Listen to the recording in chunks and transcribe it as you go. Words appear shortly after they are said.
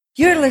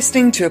You're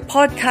listening to a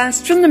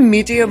podcast from the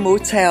Media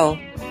Motel.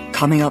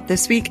 Coming up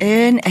this week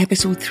in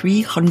episode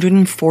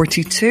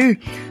 342,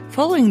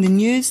 following the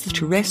news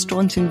that a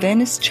restaurant in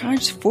Venice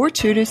charged 4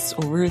 tourists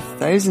over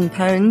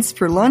 £1,000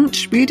 for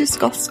lunch, we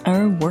discuss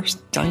our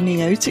worst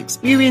dining out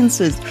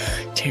experiences.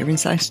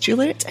 Terence asks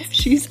Juliet if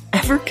she's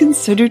ever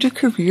considered a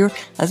career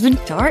as a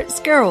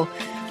darts girl.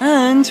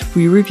 And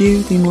we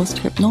review the most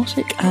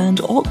hypnotic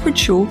and awkward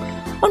show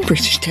on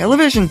British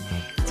television.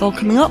 It's all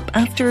coming up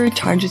after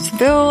Target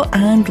Seville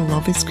and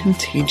Love is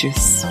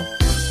Contagious.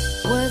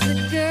 Was a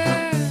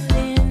girl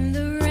in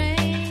the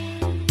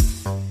rain.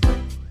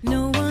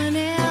 No one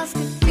else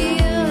could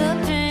feel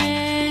the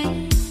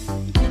pain.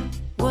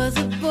 Was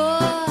a boy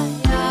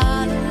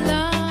all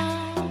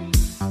alone.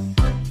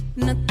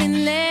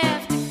 Nothing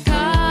left to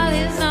call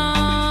his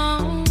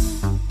own.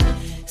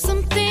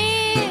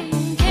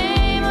 Something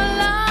came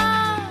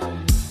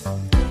along.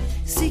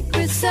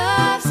 Secrets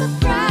of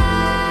surprise.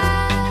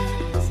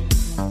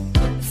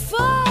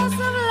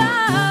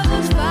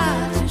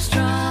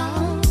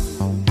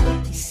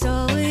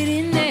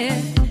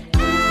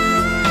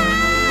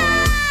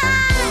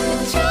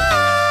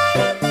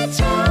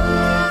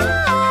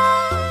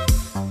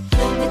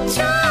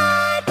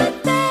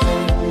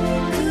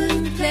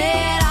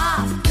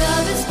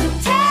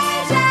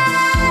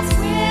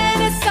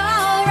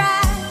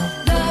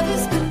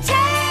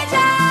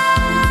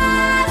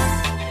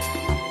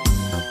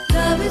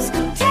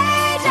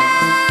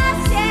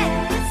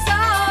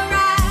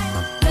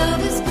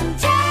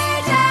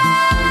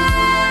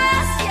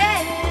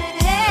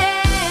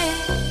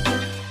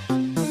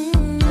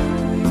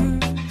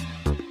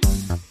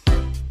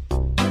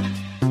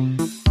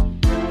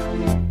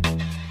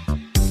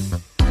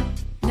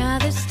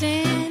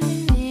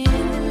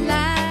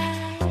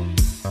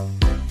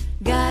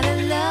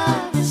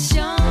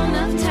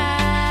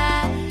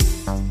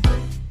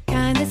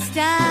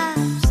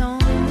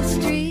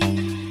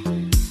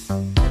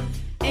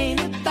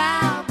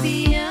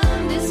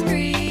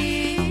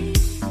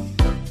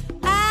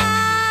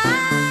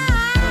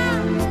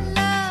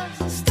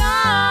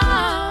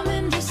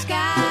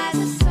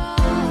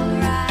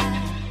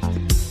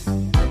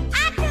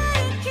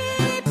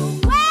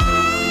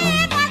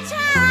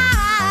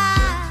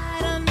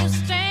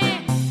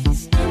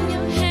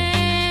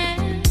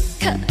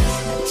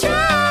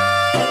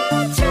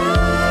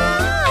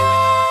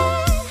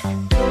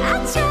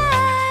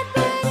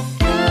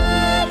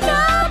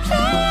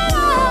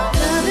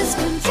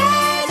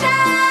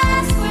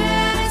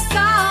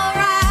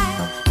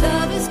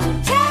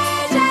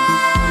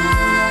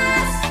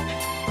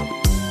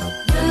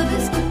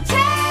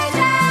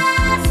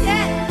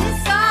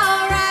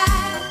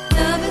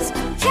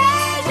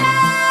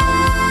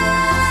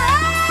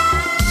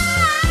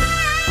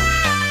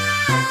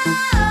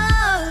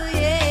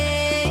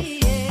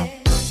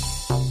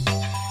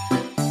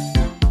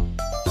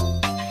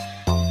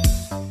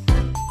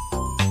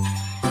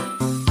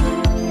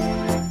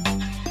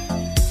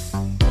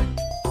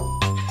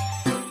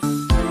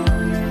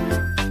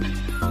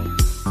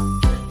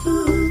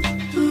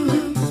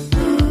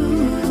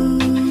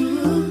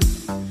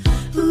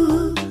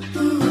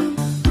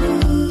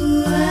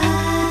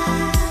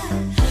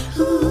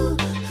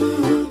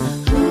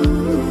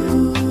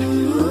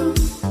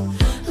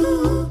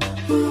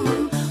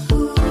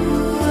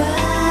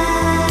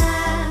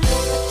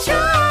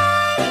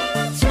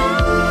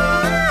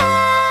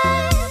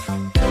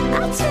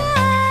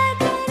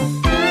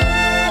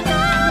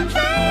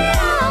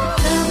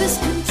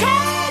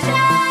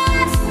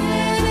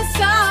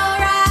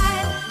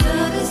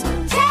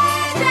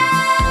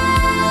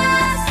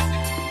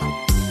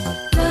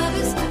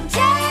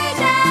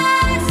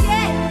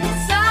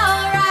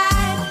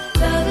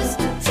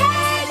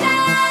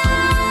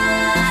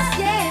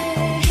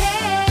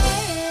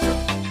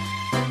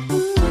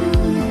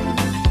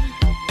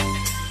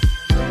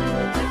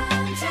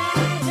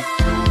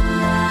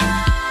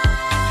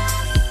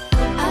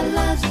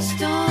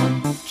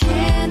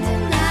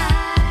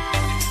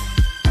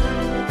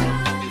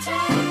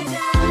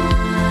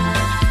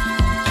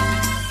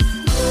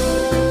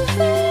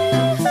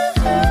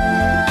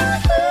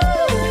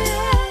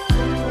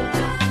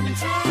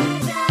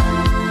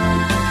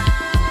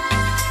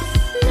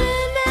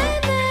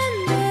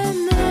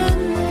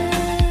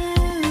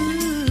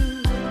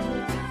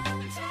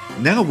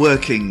 Now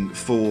working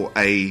for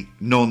a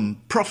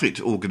non-profit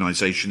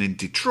organisation in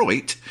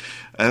Detroit,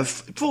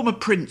 former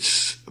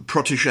Prince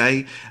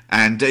protégé,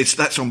 and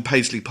that's on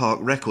Paisley Park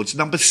Records,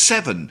 number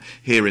 7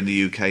 here in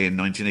the UK in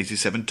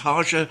 1987,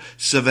 Tarja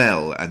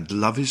Seville and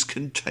Love is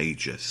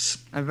Contagious.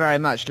 I very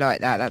much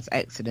like that. That's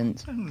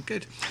excellent. Oh,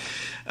 good.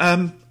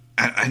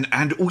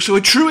 And also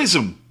a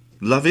truism.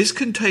 Love is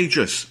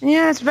contagious.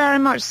 Yes, very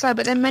much so,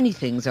 but then many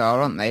things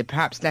are, aren't they?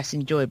 Perhaps less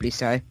enjoyably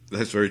so.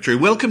 That's very true.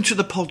 Welcome to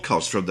the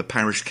podcast from the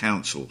Parish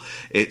Counsel.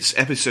 It's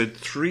episode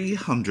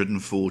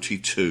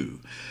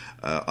 342.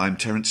 I'm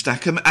Terence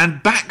Stackham,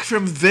 and back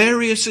from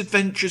various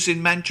adventures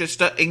in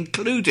Manchester,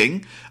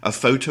 including a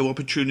photo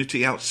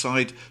opportunity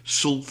outside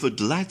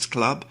Salford Lads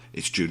Club,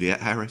 it's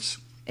Juliet Harris.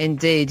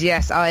 Indeed,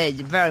 yes. I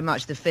very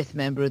much the sixth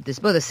member of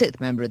this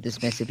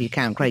mess, if you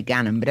count Craig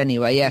Gannon. But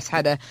anyway, yes,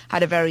 had a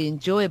very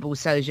enjoyable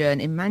sojourn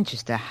in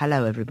Manchester.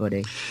 Hello,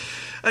 everybody.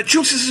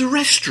 Jules, there's a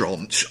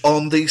restaurant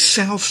on the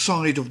south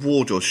side of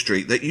Wardour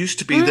Street that used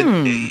to be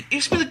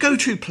the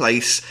go-to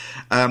place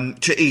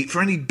to eat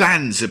for any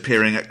bands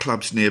appearing at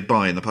clubs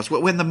nearby in the past.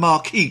 When the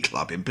Marquee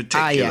Club, in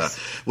particular,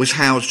 was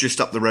housed just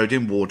up the road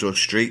in Wardour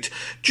Street,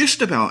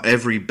 just about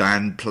every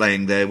band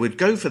playing there would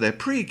go for their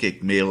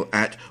pre-gig meal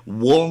at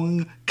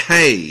Wong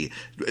Kei,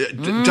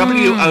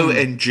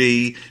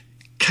 Wongkei,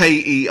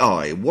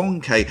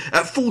 Wong Kei,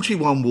 at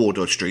 41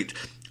 Wardour Street.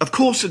 Of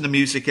course, in the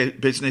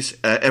music business,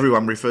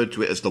 everyone referred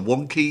to it as the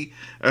Wonky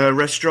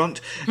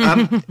restaurant.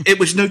 It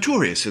was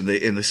notorious in the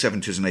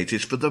 70s and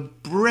 80s for the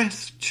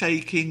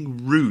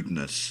breathtaking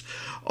rudeness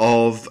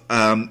of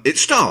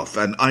its staff.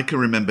 And I can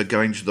remember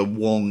going to the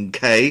Wong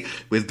K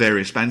with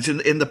various bands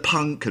in the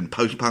punk and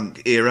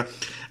post-punk era.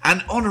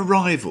 And on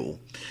arrival,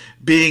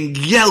 being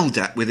yelled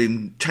at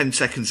within 10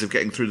 seconds of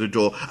getting through the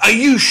door, "Are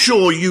you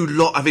sure you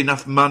lot have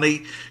enough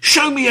money?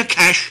 Show me your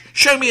cash.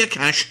 Show me your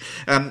cash.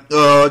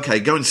 Okay,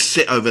 go and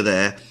sit over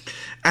there."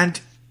 And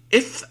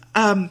if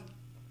a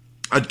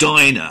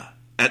diner,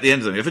 at the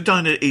end of the day, if a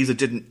diner either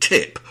didn't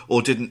tip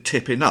or didn't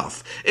tip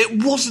enough,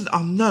 it wasn't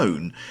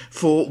unknown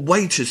for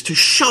waiters to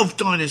shove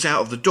diners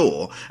out of the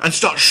door and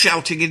start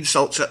shouting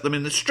insults at them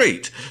in the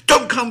street.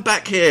 "Don't come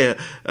back here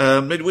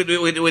with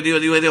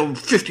your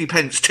 50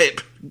 pence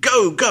tip.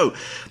 Go, go."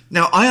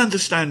 Now, I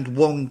understand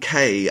Wong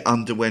K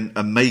underwent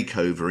a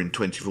makeover in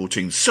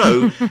 2014,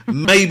 so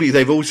maybe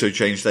they've also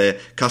changed their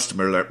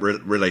customer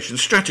relations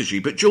strategy.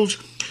 But, Jules,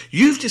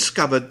 you've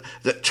discovered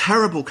that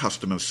terrible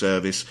customer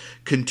service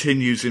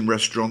continues in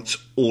restaurants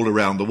all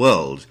around the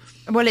world.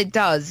 Well, it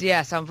does,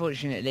 yes,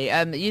 unfortunately.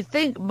 You'd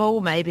think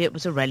more maybe it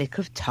was a relic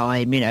of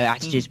time,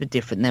 attitudes were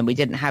different then. We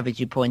didn't have, as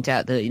you point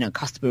out, the,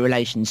 customer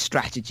relations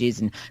strategies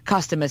and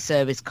customer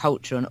service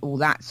culture and all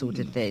that sort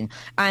of thing.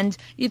 And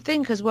you'd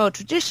think as well,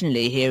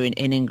 traditionally here in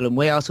England,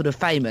 we are sort of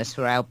famous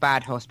for our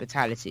bad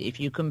hospitality if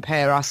you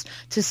compare us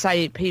to,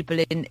 say, people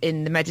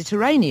in the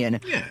Mediterranean.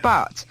 Yeah.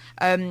 But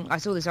I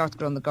saw this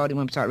article on the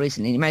Guardian website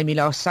recently, and it made me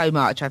laugh so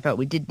much. I felt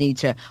we did need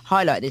to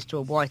highlight this to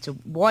a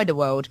wider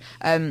world.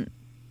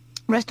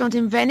 Restaurant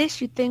in Venice,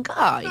 you'd think,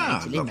 Italy,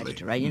 lovely.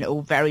 Mediterranean,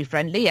 all very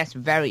friendly. Yes,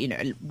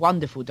 very,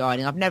 wonderful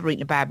dining. I've never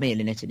eaten a bad meal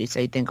in Italy, so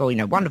you'd think,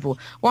 wonderful,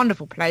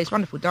 wonderful place,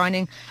 wonderful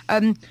dining.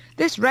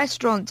 This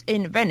restaurant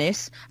in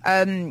Venice,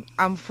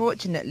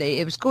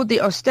 unfortunately, it was called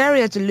the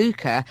Osteria de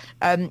Luca.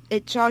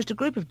 It charged a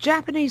group of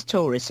Japanese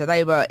tourists, so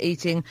they were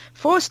eating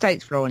 4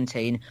 steaks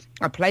Florentine,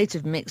 a plate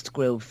of mixed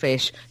grilled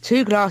fish,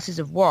 2 glasses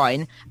of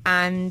wine,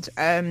 and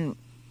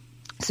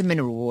some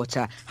mineral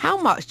water. How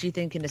much do you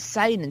think in a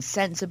sane and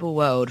sensible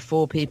world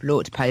 4 people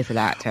ought to pay for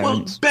that,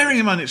 Terence? Well, bearing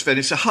in mind it's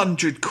Venice,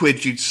 100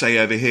 quid you'd say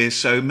over here,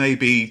 so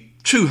maybe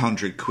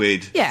 200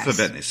 quid for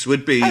Venice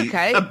would be...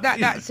 Okay,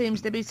 that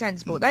seems to be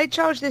sensible. They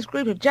charged this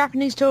group of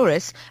Japanese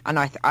tourists, and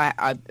I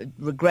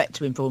regret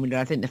to inform you that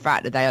I think the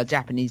fact that they are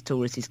Japanese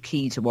tourists is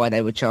key to why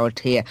they were charged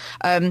here.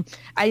 A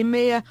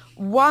mere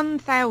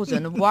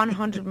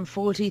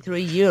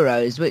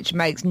 €1,143, which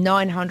makes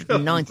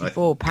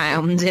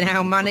 £994 in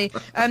our money.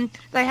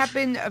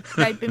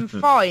 They've been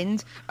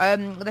fined.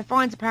 The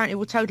fines apparently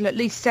will total at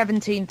least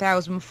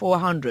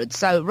 $17,400.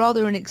 So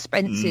rather an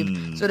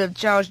expensive sort of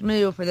charged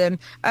meal for them.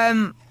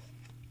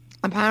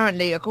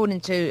 Apparently, according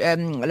to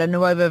La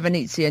Nuova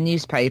Venezia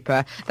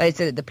newspaper, they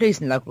said that the police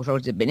and local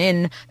authorities have been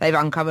in. They've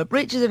uncovered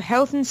breaches of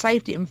health and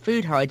safety and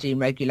food hygiene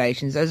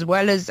regulations, as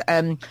well as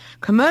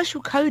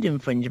commercial code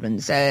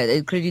infringements,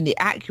 including the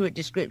accurate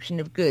description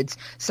of goods.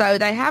 So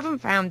they haven't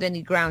found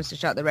any grounds to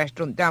shut the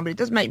restaurant down, but it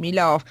does make me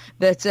laugh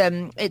that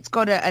it's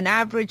got an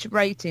average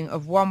rating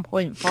of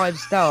 1.5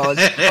 stars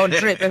on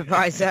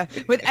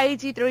TripAdvisor, with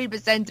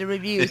 83% of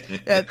reviews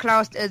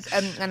classed as,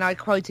 and I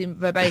quote him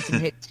verbatim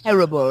here,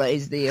 terrible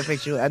is the official. They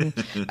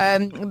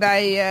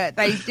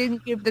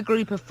didn't give the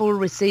group a full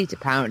receipt,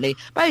 apparently.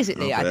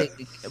 Basically, I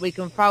think we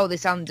can file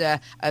this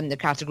under the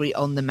category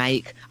on the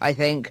make, I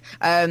think.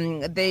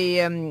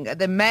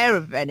 The mayor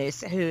of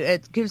Venice, who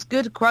gives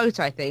good quote,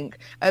 I think,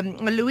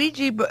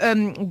 Luigi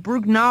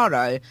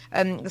Brugnaro,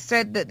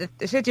 said that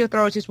the city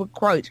authorities would,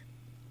 quote,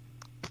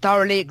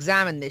 thoroughly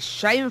examine this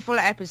shameful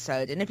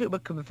episode, and if it were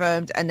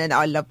confirmed, and then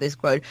I love this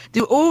quote,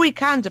 do all we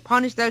can to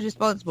punish those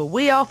responsible.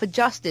 We are for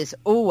justice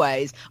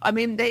always. I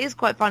mean, it is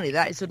quite funny.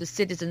 That is sort of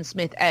Citizen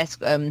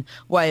Smith-esque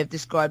way of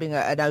describing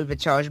an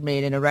overcharged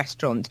meal in a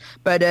restaurant.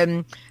 But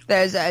there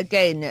was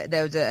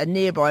a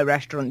nearby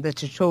restaurant, the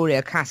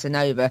Trattoria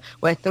Casanova,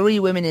 where 3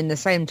 women in the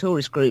same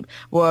tourist group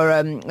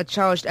were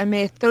charged a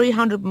mere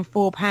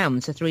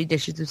 £304 for 3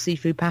 dishes of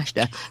seafood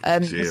pasta.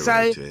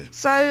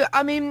 So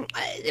I mean,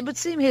 it would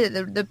seem here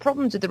that the the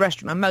problems with the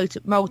restaurant are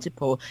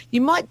multiple.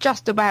 You might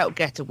just about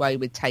get away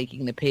with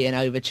taking the pee and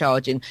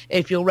overcharging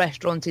if your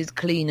restaurant is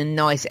clean and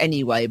nice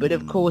anyway. But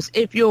of course,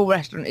 if your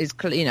restaurant is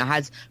clean,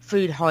 has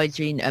food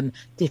hygiene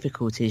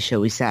difficulties,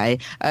 shall we say,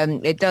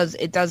 it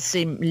does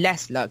seem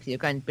less likely you're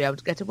going to be able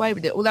to get away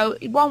with it. Although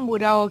one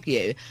would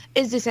argue,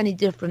 is this any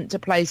different to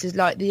places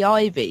like the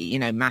Ivy,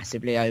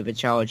 massively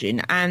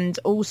overcharging? And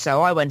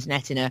also, I went and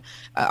ate in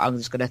I'm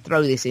just going to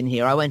throw this in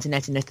here. I went and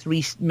ate in a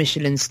 3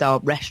 Michelin star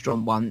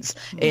restaurant once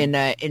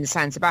in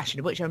San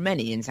Sebastian, which are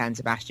many in San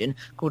Sebastian,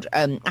 called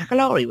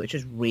Acolari, which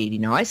was really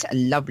nice,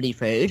 lovely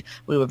food.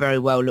 We were very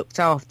well looked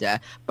after,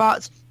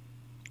 but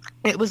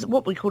it was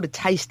what we called a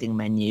tasting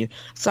menu.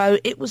 So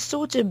it was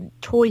sort of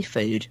toy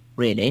food,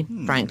 really,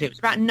 frankly.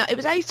 It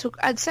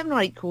was 7 or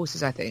 8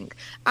 courses, I think.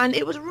 And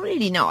it was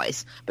really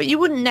nice. But you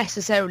wouldn't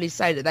necessarily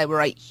say that they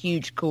were 8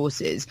 huge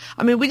courses.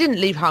 I mean, we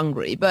didn't leave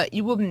hungry, but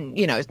you wouldn't,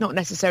 it's not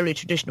necessarily a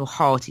traditional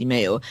hearty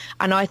meal.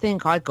 And I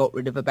think I got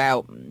rid of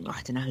about,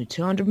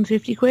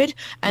 250 quid.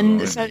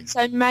 And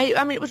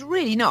it was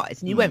really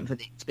nice. And you went for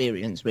the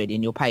experience, really,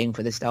 and you're paying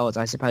for the stars,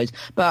 I suppose.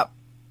 But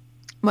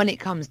when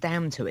it comes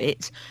down to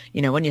it,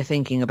 when you're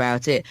thinking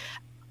about it,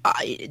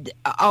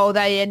 are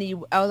they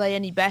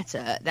any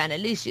better than at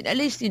least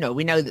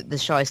we know that the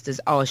shysters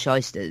are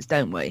shysters,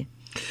 don't we?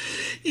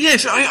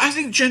 Yes, I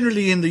think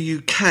generally in the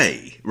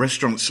UK,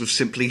 restaurants have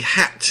simply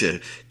had to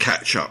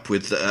catch up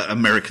with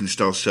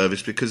American-style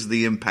service because of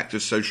the impact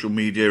of social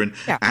media and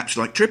apps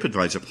like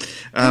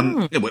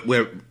TripAdvisor,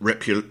 where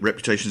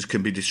reputations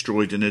can be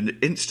destroyed in an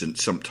instant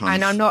sometimes.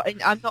 And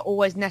I'm not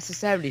always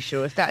necessarily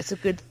sure if that's a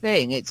good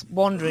thing. It's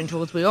wandering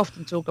towards. We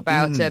often talk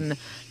about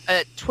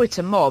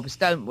Twitter mobs,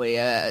 don't we?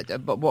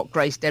 What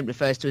Grace Dent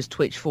refers to as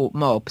Twitchfork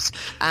mobs.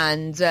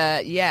 And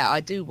I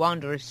do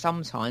wonder if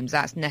sometimes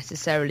that's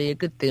necessarily a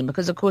good thing,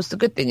 because of course the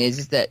good thing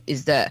is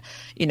that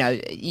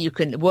you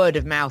can, word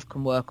of mouth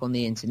can work on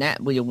the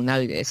internet. We all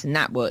know this, and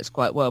that works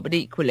quite well. But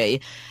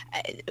equally,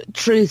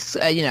 truth,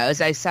 as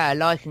they say, a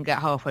lie can get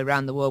halfway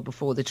around the world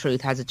before the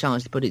truth has a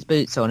chance to put its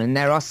boots on. And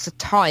there are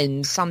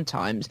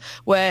sometimes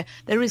where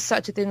there is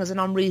such a thing as an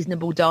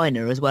unreasonable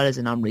diner as well as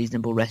an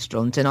unreasonable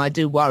restaurant. And I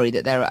do worry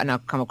that and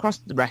I've come across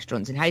the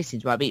restaurants in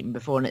Hastings where I've eaten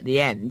before, and at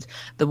the end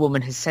the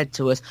woman has said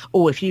to us,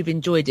 if you've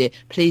enjoyed it,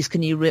 please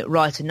can you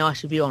write a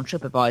nice review on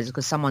TripAdvisor,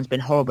 because someone's been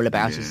horrible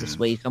about us this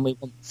week and we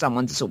want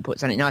someone to sort of put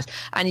something nice.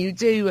 And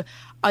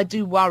I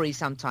do worry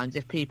sometimes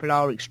if people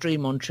are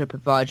extreme on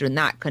TripAdvisor, and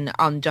that can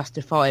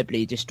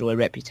unjustifiably destroy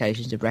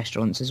reputations of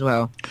restaurants as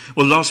well.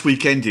 Well, last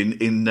weekend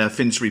in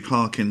Finsbury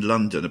Park in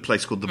London, a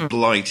place called the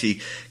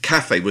Blighty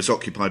Cafe was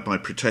occupied by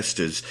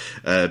protesters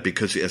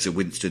because it has a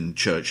Winston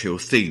Churchill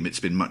theme. It's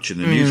been much in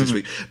the news this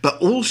week.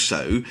 But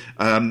also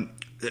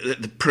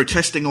the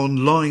protesting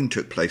online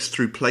took place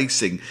through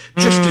placing,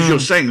 just as you're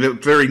saying,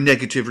 very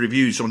negative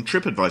reviews on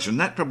TripAdvisor, and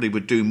that probably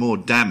would do more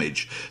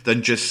damage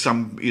than just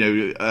some,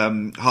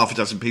 half a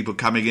dozen people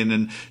coming in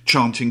and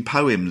chanting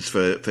poems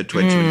for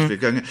 20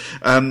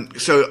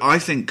 minutes. So I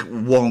think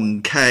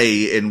Wong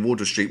K in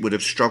Wardour Street would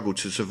have struggled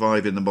to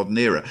survive in the modern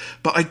era.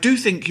 But I do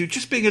think you're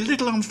just being a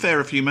little unfair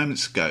a few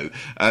moments ago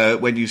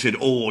when you said,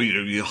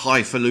 you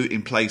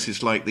highfalutin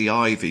places like the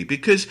Ivy,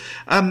 because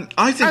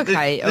I think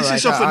this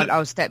is often...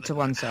 I'll step to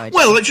one side.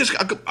 Well, I've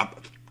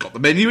got the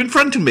menu in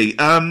front of me.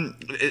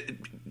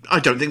 I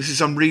don't think this is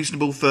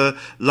unreasonable for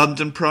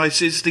London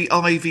prices. The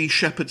Ivy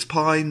Shepherd's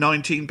Pie,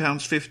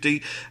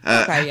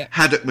 £19.50.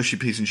 Haddock Mushy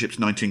Peas and Chips,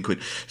 19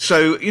 quid.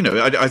 So,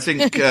 I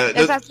think...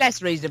 that's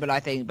less reasonable, I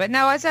think. But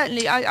no, I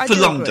certainly... I for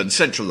do London, agree.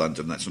 Central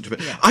London, that's not too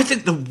bad. Yeah. I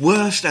think the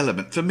worst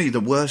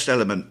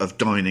element of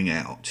dining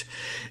out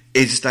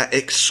is that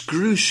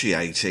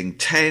excruciating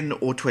 10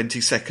 or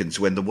 20 seconds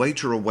when the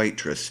waiter or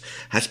waitress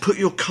has put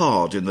your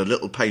card in the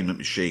little payment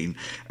machine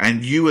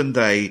and you and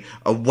they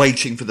are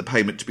waiting for the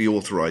payment to be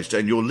authorised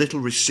and your little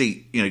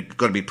receipt,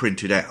 got to be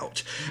printed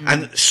out.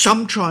 And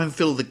some try and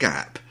fill the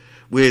gap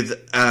with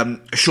a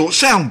short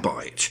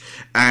soundbite.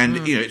 And,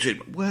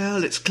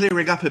 it's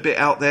clearing up a bit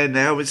out there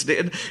now, isn't it?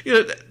 And,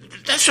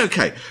 that's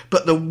okay.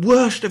 But the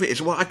worst of it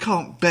is what I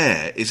can't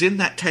bear is in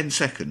that 10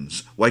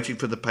 seconds waiting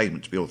for the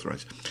payment to be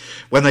authorised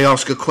when they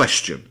ask a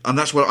question. And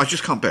that's what I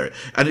just can't bear it.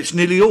 And it's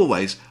nearly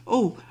always,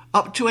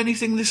 up to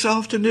anything this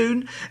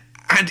afternoon?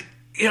 And,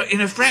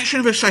 in a fraction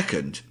of a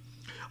second,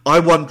 I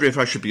wonder if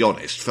I should be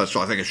honest. First of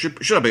all, I think I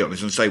should I be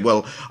honest and say,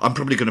 well, I'm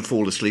probably going to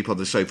fall asleep on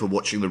the sofa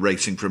watching the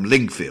racing from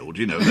Lingfield,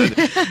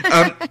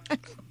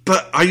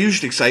 But I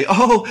usually say,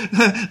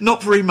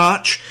 not very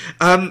much.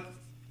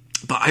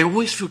 But I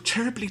always feel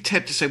terribly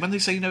tempted to say, when they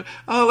say,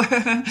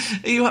 are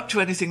you up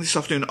to anything this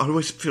afternoon? I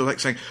always feel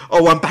like saying,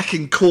 I'm back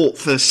in court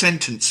for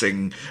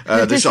sentencing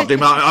this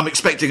afternoon. I'm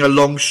expecting a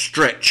long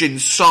stretch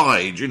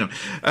inside,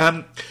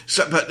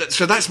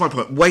 So that's my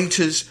point.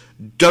 Waiters,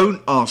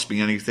 don't ask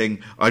me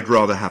anything. I'd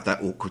rather have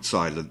that awkward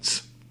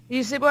silence.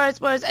 You see,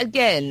 whereas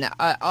again,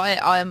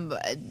 I'm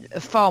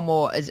far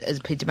more, as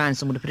Peter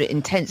Manson would have put it,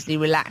 intensely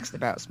relaxed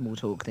about small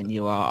talk than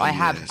you are. I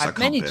have had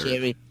many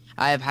cheery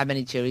I have had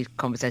many cheery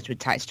conversations with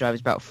taxi drivers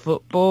about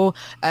football.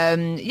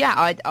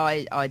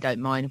 I don't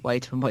mind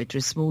waiter and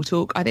waitress small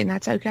talk. I think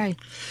that's okay.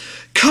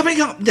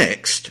 Coming up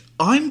next,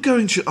 I'm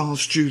going to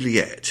ask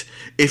Juliet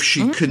if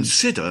she'd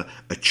consider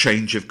a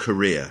change of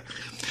career.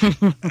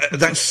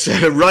 That's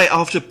right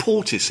after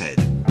Portishead.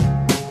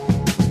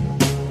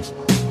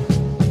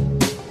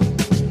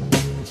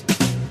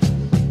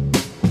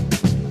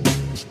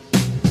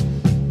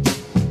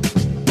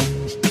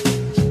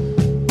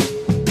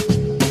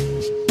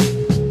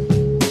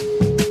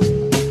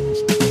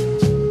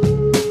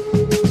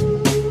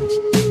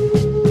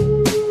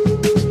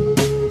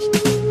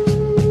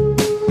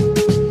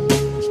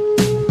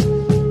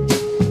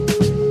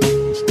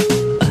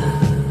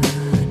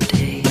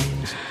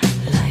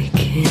 Like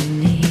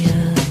any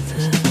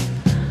other,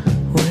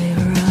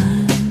 where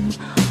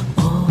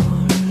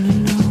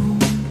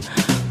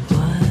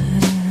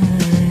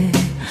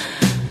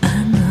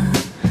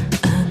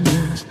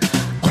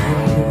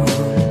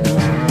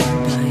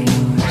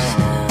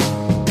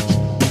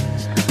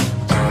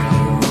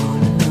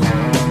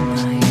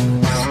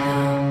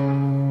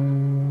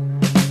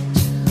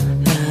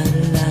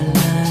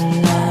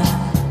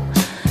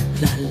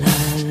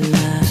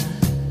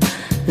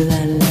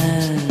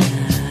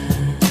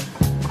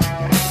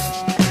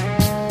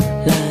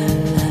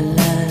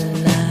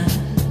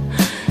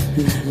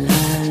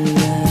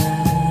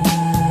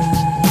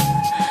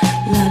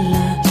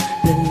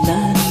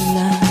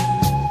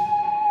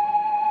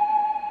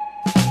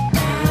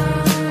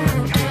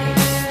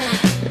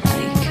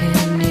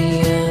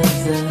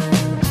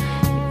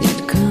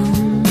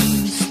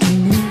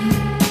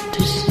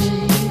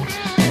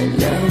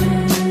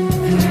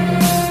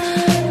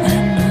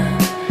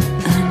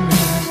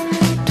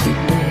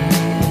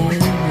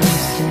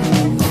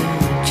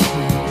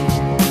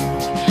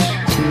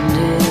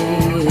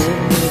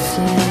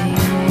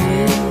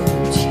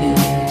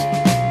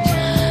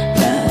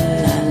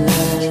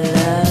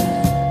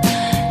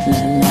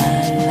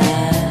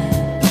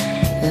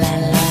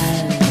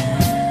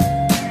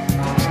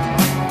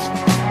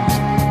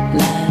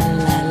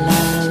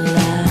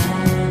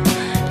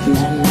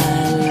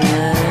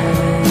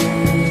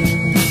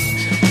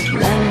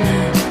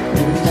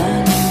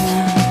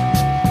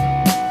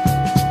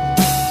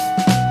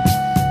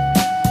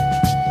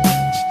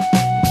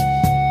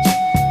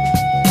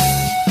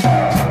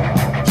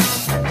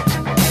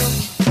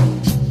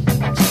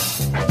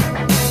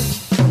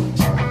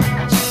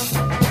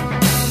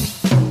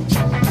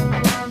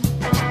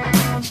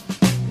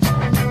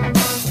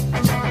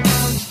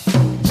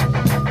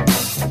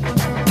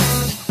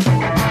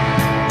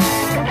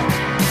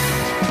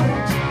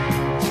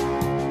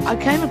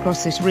came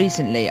across this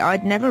recently.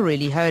 I'd never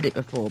really heard it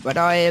before, but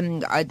I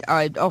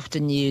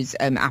often use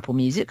Apple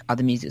Music.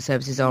 Other music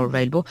services are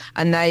available,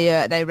 and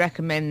they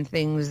recommend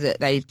things that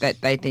they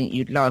think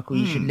you'd like or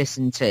you should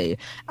listen to.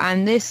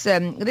 And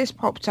this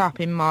popped up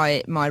in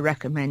my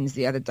recommends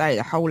the other day.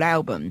 The whole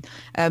album.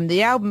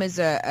 The album is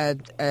a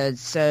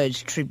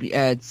Serge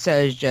tribute,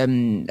 Serge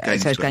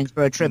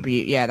Gainsborough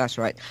tribute. Yeah, that's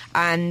right.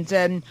 And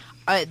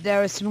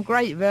there are some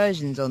great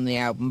versions on the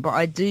album, but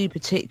I do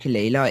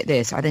particularly like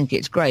this. I think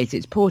it's great.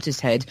 It's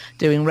Portishead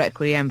doing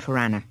Requiem for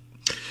Anna.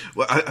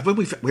 Well,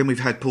 when we've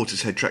had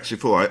Portishead tracks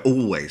before, I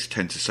always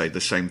tend to say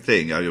the same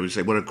thing. I always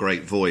say, what a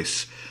great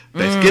voice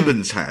Beth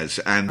Gibbons has.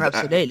 And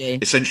absolutely.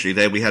 Essentially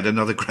there we had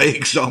another great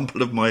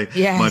example of my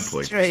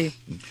point. True.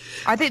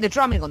 I think the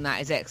drumming on that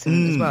is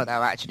excellent as well,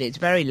 though, actually. It's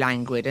very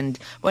languid. And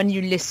when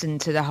you listen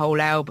to the whole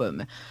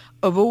album,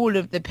 of all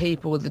of the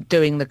people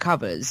doing the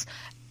covers,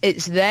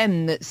 it's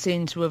them that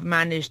seem to have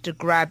managed to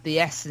grab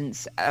the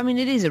essence. I mean,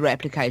 it is a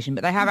replication,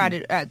 but they have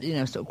added,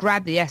 sort of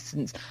grabbed the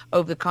essence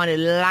of the kind of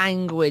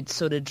languid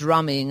sort of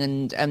drumming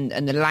and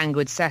the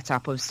languid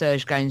setup of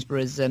Serge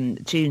Gainsborough's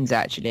tunes.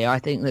 Actually, I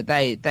think that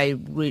they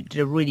did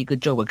a really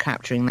good job of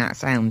capturing that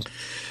sound.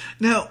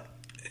 Now,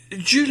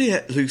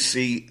 Juliet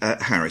Lucy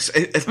Harris,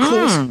 of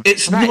course,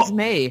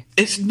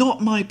 it's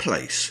not my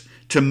place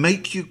to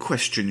make you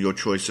question your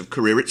choice of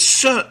career. It's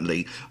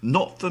certainly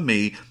not for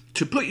me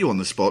to put you on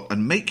the spot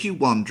and make you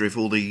wonder if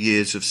all the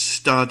years of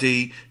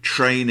study,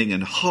 training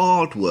and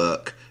hard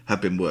work have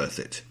been worth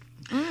it.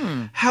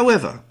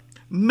 However,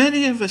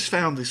 many of us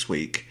found this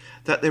week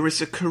that there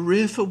is a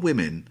career for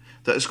women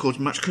that has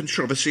caused much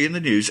controversy in the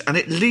news, and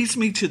it leads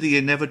me to the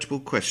inevitable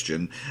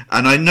question,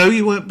 and I know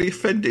you won't be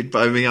offended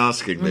by me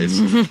asking this.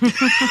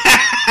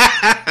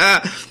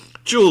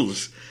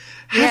 Jules,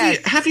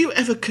 have you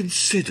ever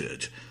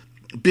considered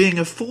being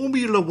a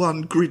Formula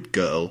One grid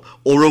girl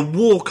or a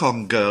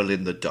walk-on girl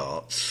in the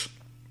darts?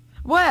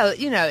 Well,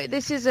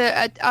 this is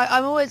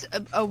I'm always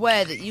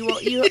aware that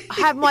you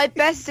have my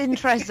best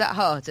interests at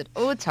heart at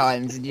all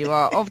times, and you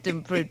are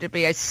often proved to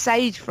be a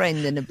sage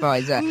friend and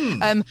advisor.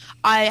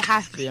 I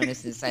have to be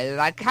honest and say that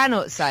I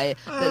cannot say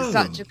that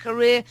such a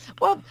career,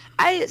 well,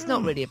 it's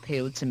not really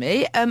appealed to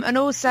me, and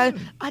also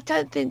I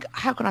don't think,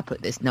 how can I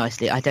put this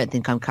nicely, I don't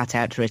think I'm cut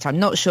out for it. I'm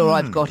not sure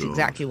I've got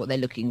exactly what they're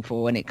looking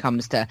for when it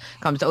comes to,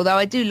 although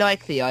I do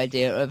like the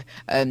idea of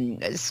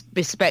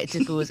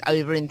bespectacles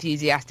over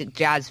enthusiastic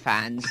jazz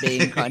fans being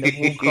seeing kind of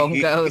walk-on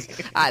girls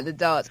at the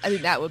darts. I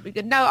think that would be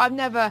good. No, I've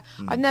never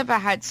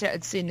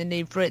seen the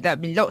need for it. I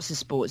mean, lots of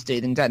sports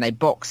do them, don't they?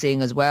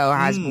 Boxing as well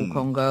has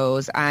walk-on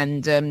girls,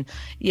 and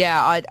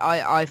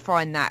I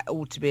find that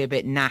all to be a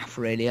bit naff,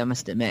 really, I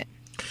must admit.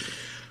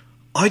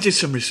 I did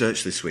some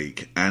research this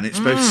week, and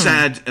it's both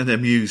sad and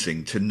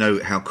amusing to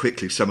note how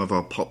quickly some of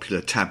our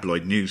popular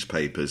tabloid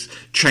newspapers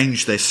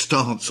change their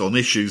stance on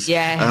issues,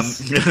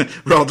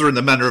 rather in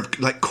the manner of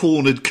like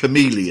cornered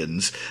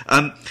chameleons.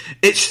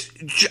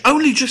 It's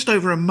only just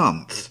over a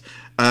month.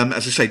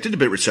 As I say, did a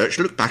bit of research,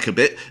 looked back a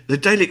bit. The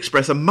Daily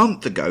Express, a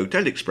month ago,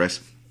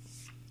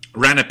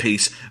 ran a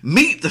piece,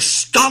 Meet the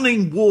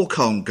Stunning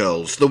Walk-On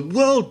Girls. The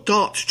World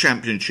Darts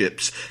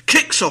Championships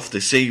kicks off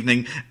this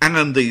evening,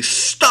 and the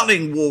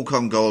stunning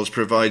walk-on girls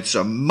provide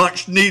some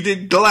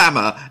much-needed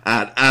glamour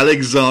at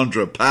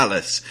Alexandra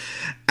Palace.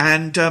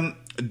 And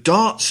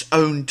Dart's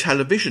own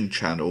television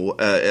channel,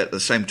 at the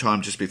same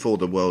time, just before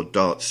the World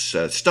Darts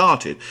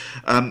started,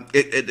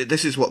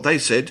 this is what they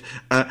said.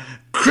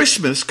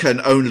 Christmas can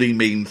only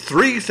mean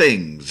three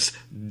things: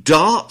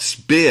 darts,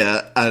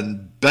 beer,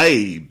 and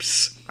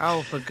babes.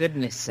 Oh, for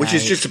goodness sake. Which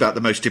is just about the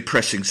most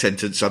depressing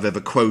sentence I've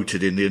ever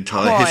quoted in the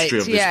entire history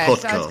of this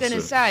podcast. I was going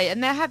to say,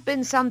 and there have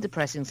been some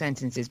depressing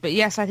sentences, but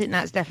yes, I think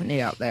that's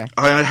definitely up there.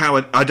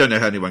 I don't know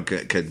how anyone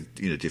can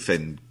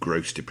defend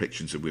gross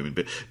depictions of women,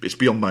 but it's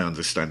beyond my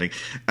understanding.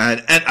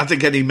 And I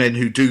think any men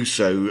who do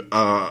so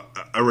are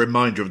a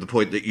reminder of the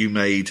point that you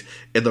made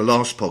in the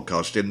last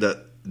podcast, in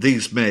that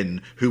these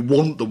men who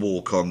want the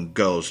walk-on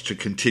girls to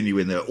continue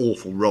in their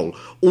awful role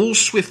all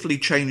swiftly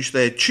change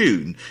their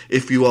tune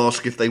if you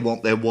ask if they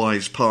want their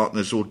wives,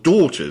 partners or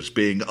daughters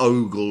being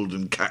ogled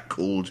and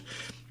catcalled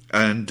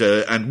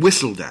and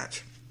whistled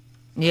at.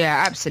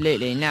 Yeah,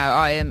 absolutely. No,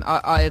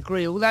 I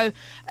agree. Although,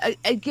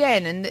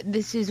 again, and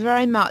this is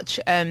very much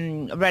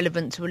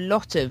relevant to a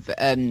lot of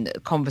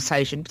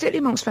conversation, particularly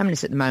amongst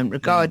feminists at the moment,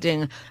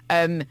 regarding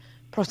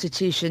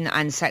prostitution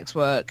and sex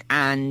work,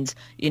 and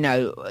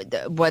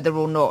whether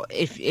or not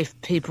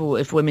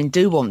if women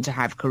do want to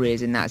have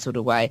careers in that sort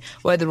of way,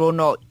 whether or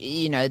not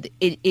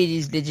it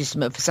is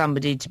legitimate for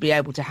somebody to be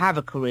able to have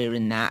a career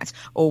in that,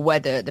 or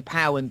whether the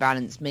power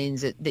imbalance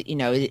means that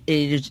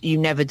you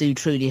never do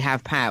truly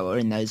have power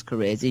in those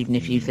careers, even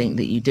if you think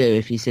that you do,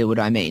 if you see what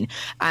I mean.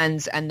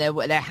 And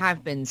there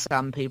have been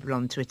some people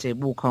on Twitter,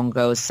 walk-on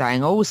girls,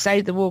 saying, "Oh,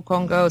 save the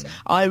walk-on girls,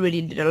 I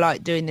really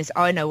like doing this,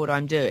 I know what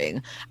I'm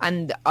doing."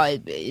 And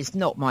it's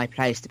not my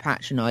place to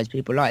patronise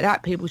people like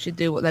that. People should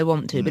do what they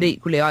want to. But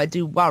equally, I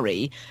do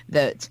worry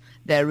that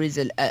there is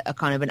a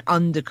kind of an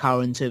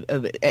undercurrent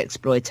of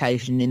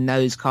exploitation in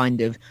those kind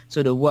of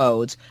sort of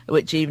worlds,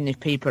 which even if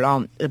people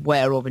aren't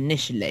aware of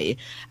initially,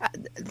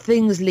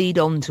 things lead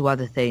on to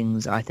other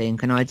things, I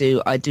think. And I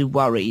do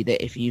worry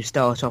that if you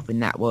start off in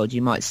that world,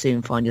 you might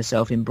soon find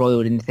yourself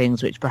embroiled in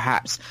things which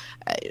perhaps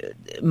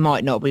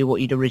might not be what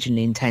you'd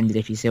originally intended,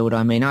 if you see what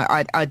I mean.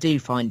 I do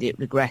find it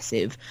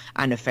regressive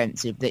and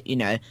offensive that,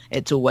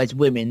 it's always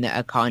women that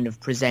are kind of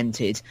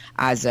presented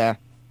as a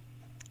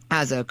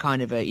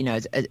kind of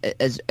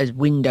as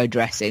window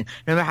dressing. I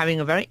remember having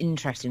a very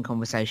interesting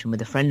conversation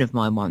with a friend of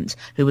mine once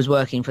who was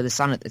working for The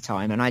Sun at the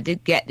time, and I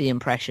did get the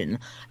impression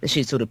that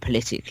she's sort of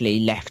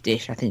politically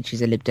leftish. I think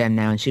she's a Lib Dem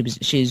now, and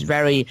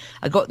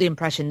I got the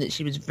impression that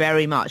she was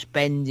very much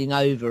bending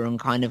over and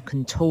kind of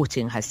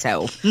contorting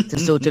herself to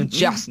sort of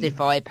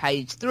justify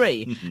page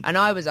 3. And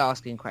I was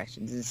asking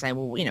questions and saying,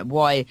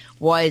 well,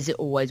 why is it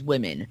always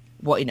women?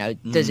 What,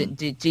 does it,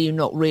 do you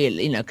not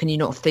really, can you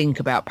not think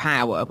about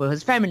power?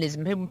 Because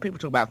feminism, people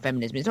talk about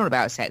feminism, it's not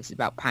about sex, it's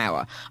about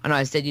power. And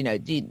I said,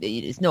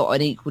 it's not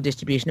an equal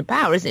distribution of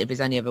power, is it, if it's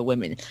only ever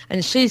women?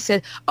 And she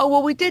said, oh,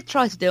 well, we did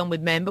try to deal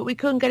with men, but we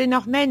couldn't get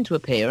enough men to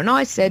appear. And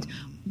I said,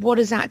 what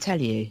does that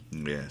tell you?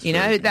 Yes,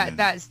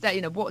 that's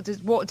that.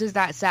 What does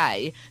that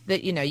say?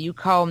 That you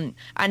can't.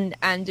 And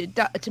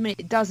to me,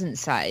 it doesn't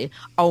say,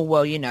 oh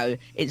well,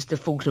 it's the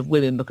fault of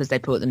women because they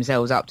put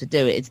themselves up to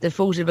do it. It's the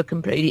fault of a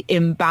completely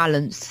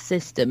imbalanced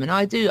system. And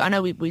I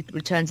know we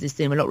returned to this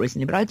theme a lot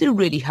recently, but I do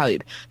really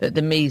hope that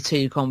the Me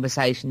Too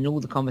conversation and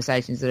all the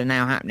conversations that are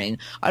now happening,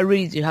 I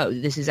really do hope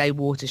that this is a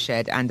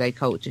watershed and a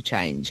culture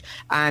change.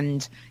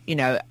 And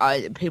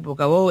people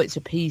go, oh, it's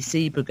a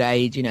PC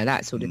brigade,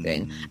 that sort of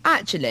thing.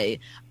 Actually,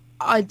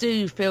 I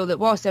do feel that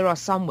whilst there are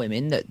some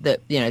women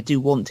that do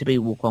want to be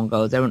walk-on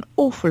girls, there are an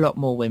awful lot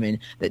more women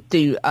that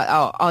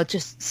are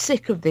just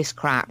sick of this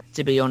crap,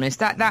 to be honest.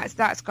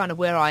 That's kind of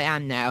where I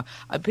am now.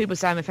 People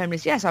say I'm a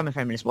feminist. Yes, I'm a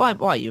feminist. Why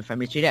are you a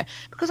feminist, Juliet?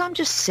 Because I'm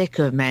just sick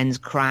of men's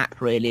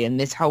crap, really, and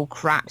this whole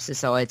crap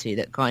society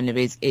that kind of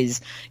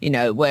is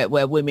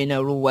where women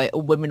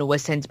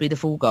always tend to be the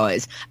fall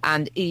guys.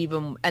 And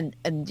even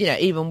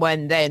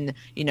when then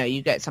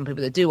you get some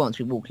people that do want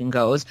to be walking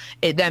girls,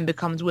 it then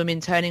becomes women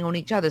turning on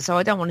each other. So so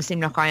I don't want to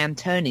seem like I am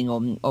turning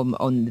on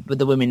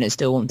the women that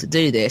still want to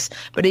do this.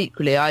 But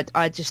equally, I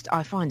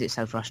find it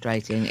so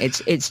frustrating.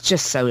 It's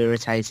just so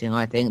irritating,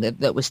 I think,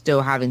 that we're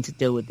still having to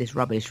deal with this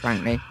rubbish,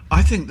 frankly.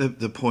 I think that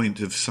the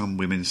point of some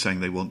women saying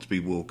they want to be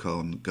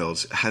walk-on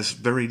girls has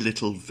very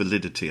little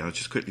validity. I'll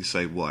just quickly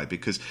say why.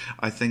 Because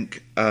I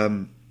think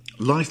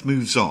life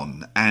moves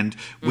on, and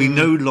we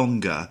no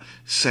longer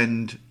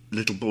send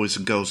little boys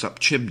and girls up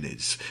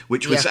chimneys,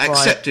 which was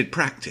accepted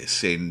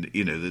practice in,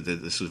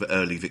 the sort of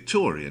early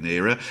Victorian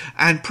era.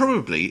 And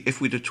probably,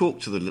 if we'd have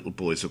talked to the little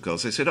boys or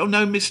girls, they said, "Oh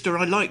no, mister,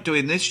 I like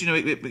doing this."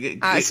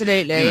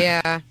 Absolutely,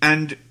 yeah.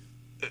 And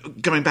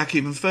going back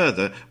even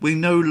further, we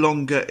no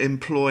longer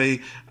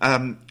employ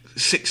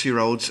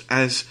 6-year-olds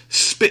as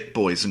spit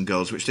boys and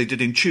girls, which they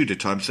did in Tudor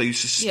times. They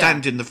used to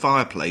stand in the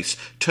fireplace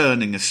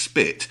turning a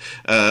spit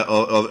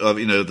of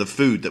the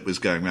food that was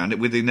going around it,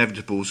 with the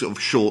inevitable sort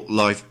of short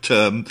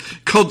life-term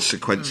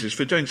consequences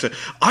for doing so.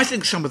 I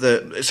think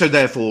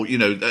therefore,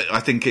 I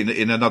think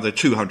in another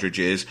 200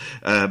 years,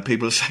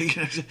 people will say,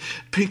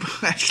 people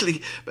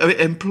actually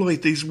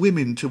employed these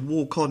women to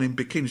walk on in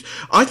bikinis.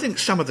 I think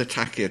some of the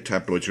tackier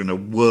tabloids are in a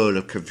whirl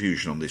of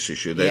confusion on this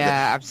issue.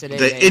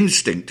 Absolutely. Their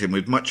instinct, and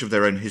with much of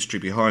their own history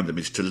behind them,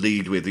 is to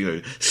lead with,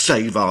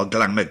 save our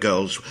glamour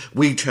girls,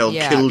 we tell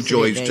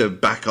killjoys to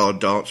back our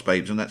darts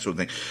babes and that sort of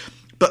thing.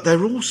 But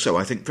they're also,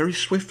 I think, very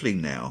swiftly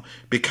now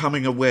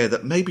becoming aware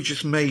that maybe,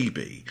 just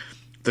maybe,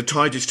 the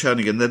tide is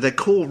turning, and their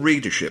core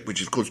readership,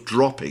 which is of course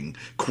dropping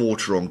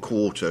quarter on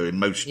quarter in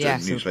most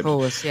newspapers, of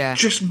course,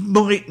 just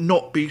might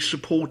not be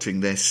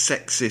supporting their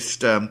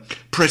sexist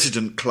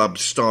President Club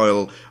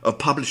style of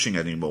publishing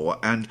anymore.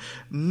 And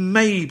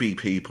maybe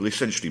people,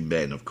 essentially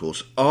men of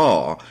course,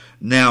 are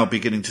now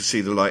beginning to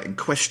see the light and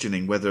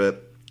questioning whether,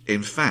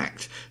 in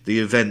fact, the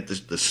event,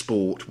 the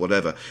sport,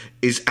 whatever,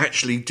 is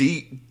actually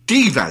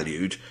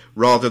devalued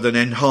rather than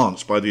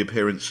enhanced by the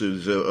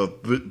appearances of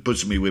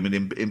bosomy women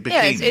in bikinis.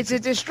 Yeah, it's a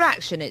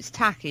distraction. It's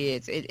tacky.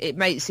 It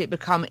makes it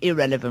become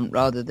irrelevant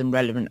rather than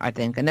relevant, I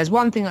think. And there's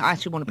one thing that I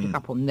actually want to pick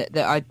up on that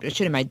I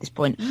should have made this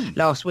point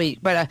last week.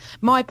 But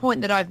my point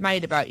that I've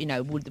made about,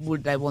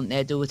 would they want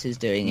their daughters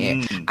doing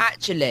it?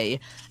 Actually,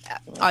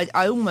 I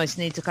almost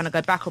need to kind of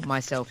go back on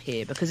myself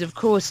here, because, of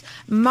course,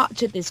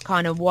 much of this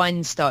kind of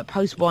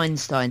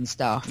post-Weinstein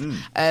stuff,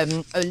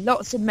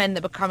 lots of men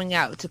that were coming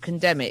out to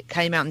condemn it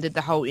came out and did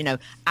the whole,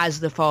 as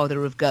the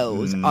father of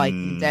girls, I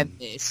condemn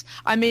this.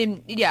 I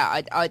mean,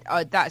 I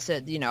that's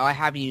I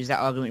have used that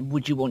argument,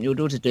 would you want your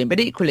daughter doing? But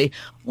equally,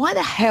 why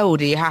the hell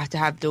do you have to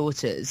have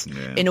daughters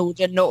in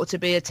order not to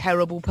be a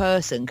terrible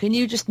person? Can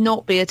you just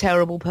not be a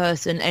terrible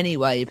person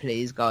anyway,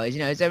 please, guys?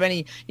 Is there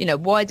any,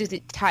 why does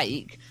it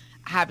take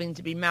having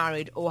to be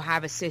married or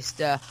have a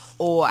sister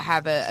or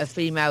have a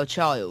female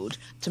child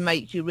to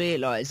make you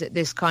realise that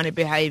this kind of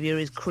behaviour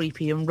is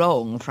creepy and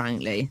wrong,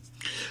 frankly?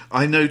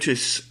 I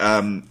notice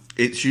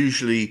it's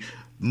usually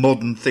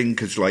modern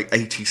thinkers like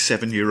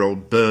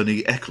 87-year-old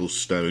Bernie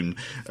Ecclestone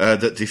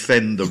that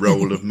defend the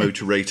role of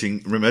motor racing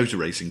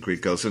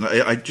Greek girls. And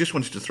I just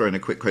wanted to throw in a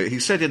quick quote. He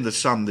said in The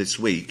Sun this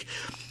week,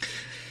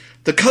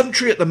 "The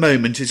country at the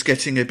moment is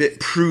getting a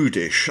bit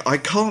prudish. I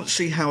can't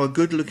see how a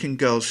good-looking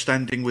girl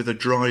standing with a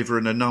driver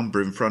and a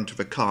number in front of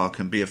a car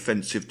can be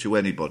offensive to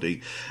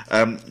anybody."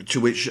 To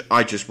which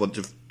I just want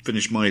to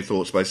finish my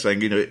thoughts by saying,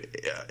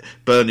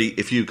 Bernie,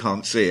 if you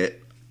can't see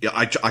it,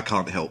 I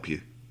can't help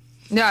you.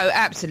 No,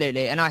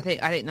 absolutely, and I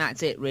think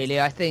that's it,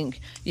 really. I think,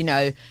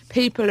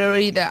 people are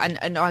either,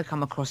 and I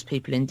come across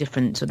people in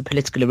different sort of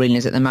political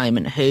arenas at the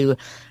moment who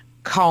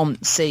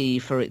can't see,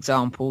 for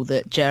example,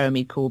 that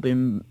Jeremy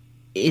Corbyn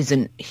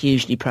isn't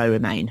hugely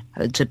pro-Remain,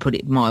 to put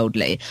it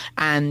mildly,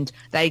 and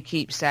they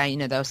keep saying,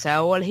 they'll say,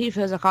 "Oh, well, he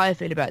feels like I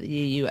feel about the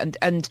EU,"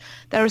 and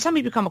there are some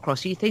people you come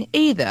across, you think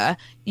either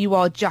you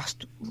are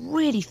just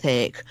really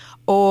thick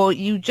or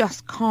you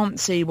just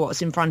can't see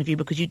what's in front of you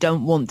because you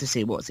don't want to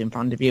see what's in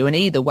front of you, and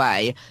either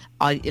way,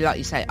 like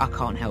you say, I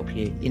can't help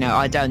you.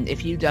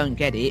 If you don't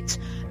get it,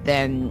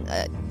 then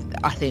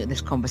I think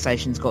this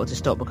conversation's got to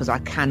stop, because I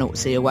cannot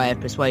see a way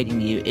of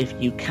persuading you if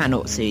you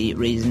cannot see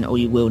reason, or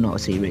you will not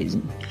see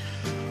reason.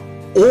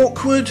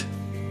 Awkward,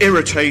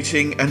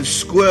 irritating and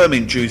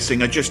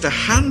squirm-inducing are just a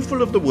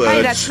handful of the words...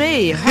 Hey, that's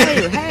me.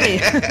 Hey.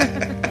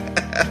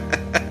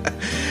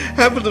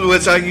 Handful of the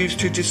words I use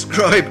to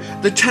describe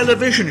the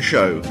television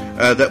show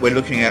that we're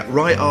looking at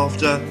right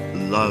after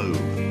Low.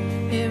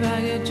 If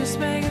I could just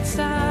make it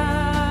stop,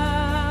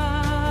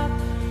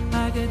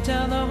 I could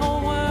tell the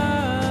whole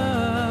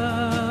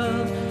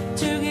world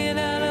to get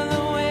out of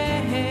the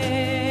way.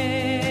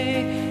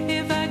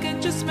 If I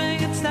could just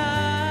make it stop,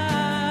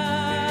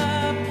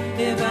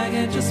 if I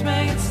could just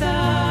make it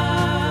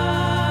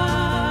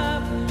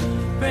stop,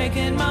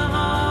 breaking my heart,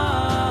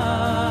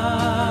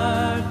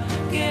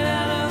 get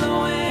out of the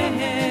way.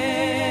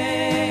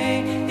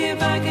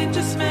 If I could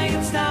just make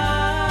it stop.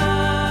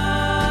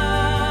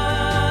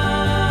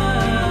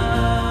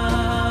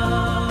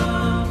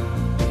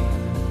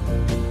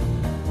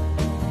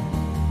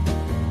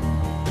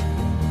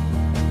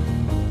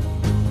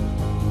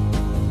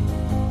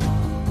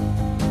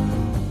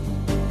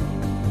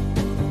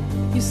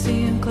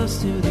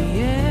 close to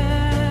the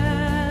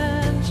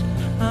edge.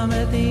 I'm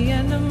at the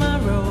end of my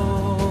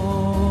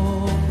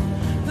rope.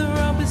 The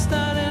rope is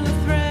starting to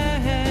thread.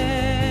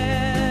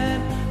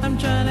 I'm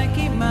trying to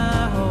keep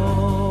my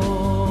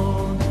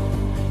hold.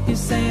 You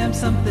say I'm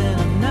something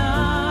I'm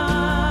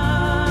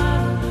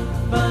not,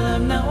 but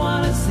I'm not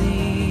what I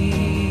seem.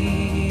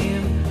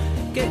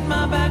 Get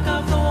my back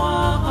off the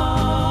wall.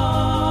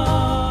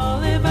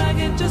 If I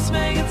could just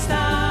make it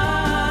stop.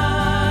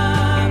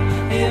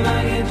 If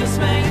I could just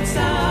make it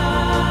stop,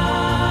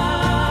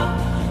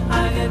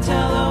 I could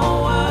tell the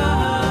whole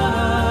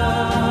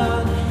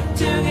world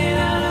to get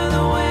out of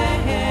the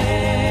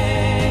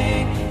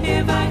way.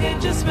 If I could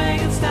just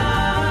make it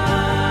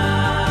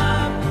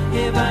stop,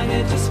 if I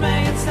could just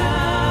make it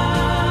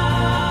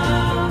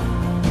stop,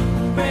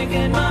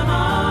 breaking my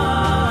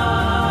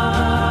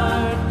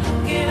heart,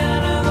 get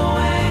out of the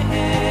way.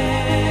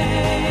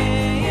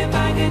 If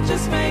I could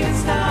just make it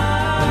stop.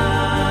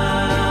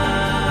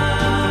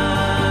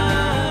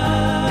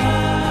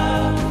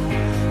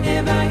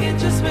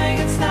 Just make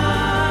it stop.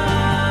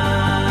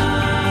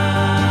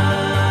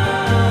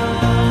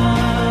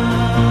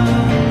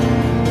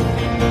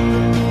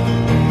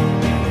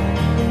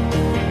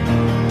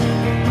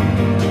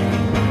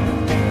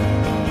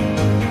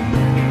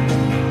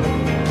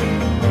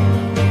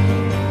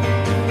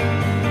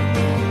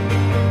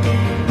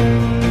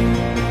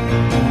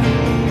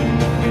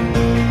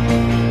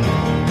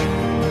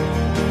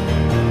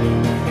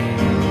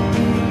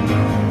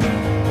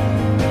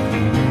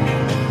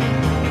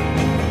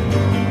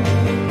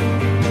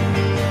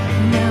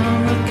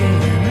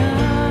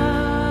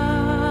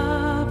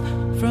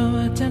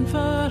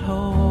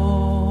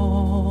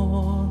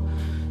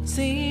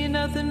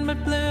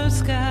 Blue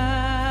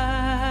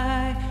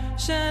sky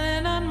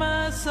shining on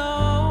my soul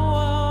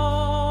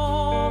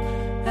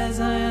as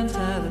I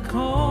untie the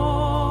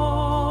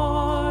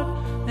cord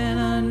and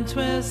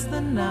untwist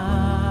the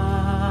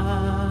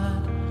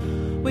knot.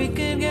 We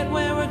could get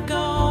where we're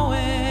going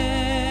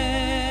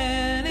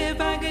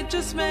if I could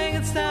just make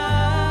it stop.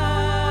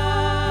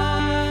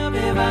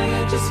 If I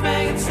could just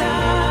make it stop,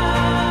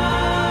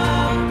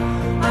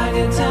 I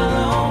could tell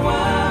the whole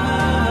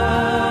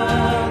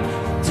world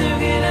to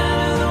get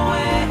out of the way.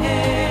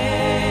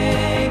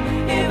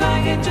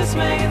 Just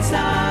make it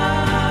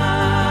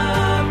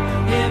stop.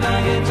 If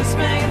I could just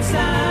make it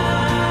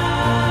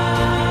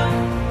stop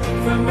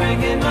from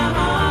breaking my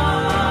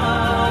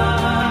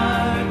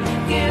heart,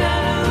 get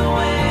out of the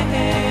way.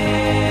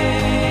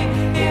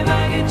 If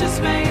I could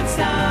just make it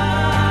stop.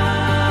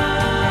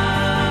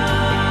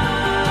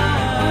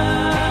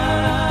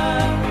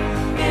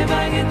 If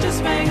I could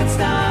just make it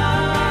stop.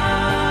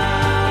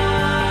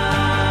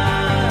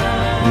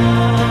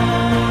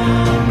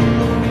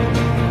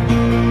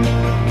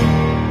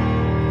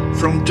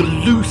 From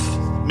Duluth,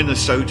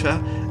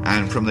 Minnesota,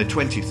 and from their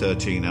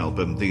 2013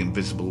 album, The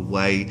Invisible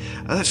Way,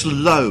 that's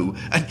Low,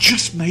 and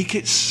Just Make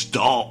It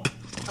Stop.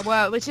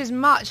 Well, which is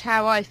much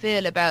how I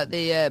feel about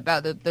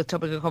the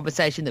topic of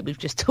conversation that we've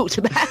just talked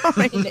about,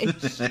 really.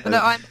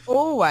 That I'm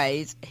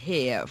always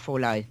here for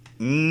Low.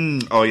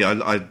 Oh, yeah,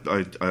 I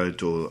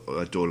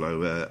adore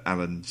Low,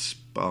 Alan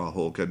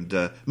Sparhawk and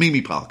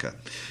Mimi Parker,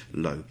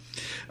 Low.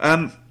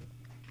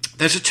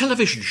 There's a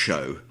television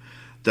show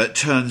that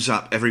turns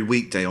up every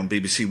weekday on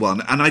BBC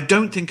One, and I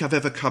don't think I've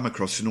ever come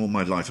across in all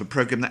my life a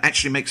programme that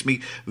actually makes me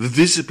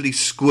visibly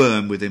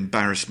squirm with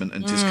embarrassment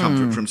and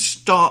discomfort from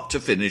start to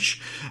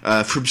finish,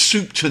 from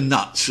soup to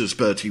nuts, as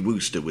Bertie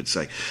Wooster would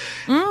say.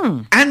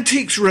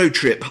 Antiques Road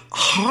Trip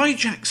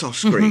hijacks our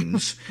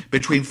screens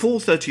between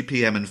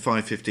 4:30pm and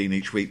 5:15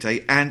 each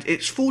weekday, and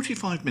it's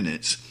 45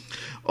 minutes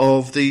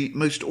of the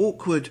most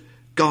awkward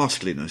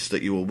ghastliness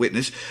that you will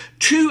witness.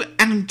 Two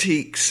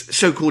antiques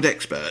so-called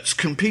experts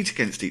compete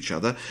against each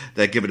other.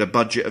 They're given a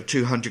budget of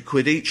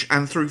 £200 each,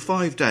 and through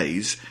 5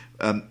 days,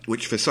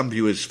 which for some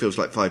viewers feels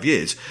like 5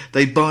 years,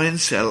 they buy and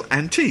sell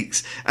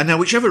antiques. And now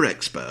whichever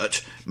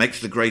expert makes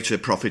the greater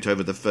profit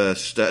over the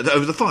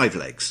over the 5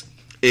 legs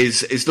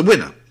is the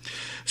winner.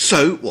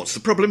 So what's the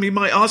problem, you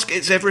might ask?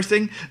 It's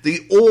everything.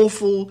 The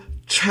awful,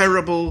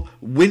 terrible,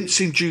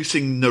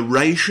 wince-inducing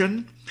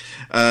narration.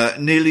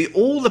 Nearly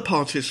all the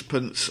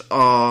participants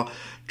are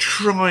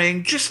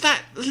trying just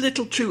that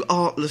little too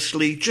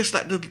artlessly, just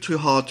that little too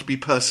hard to be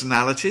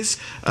personalities,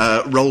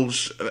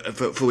 roles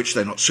for which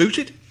they're not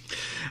suited.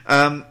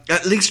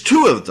 At least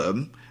two of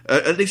them,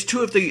 at least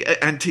two of the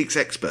antiques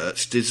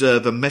experts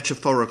deserve a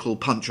metaphorical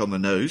punch on the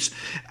nose.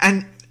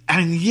 And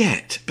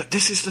yet, but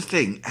this is the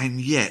thing, and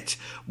yet,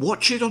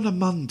 watch it on a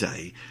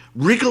Monday,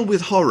 wriggle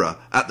with horror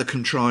at the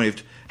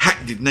contrived,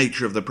 hackneyed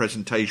nature of the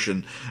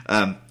presentation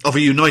of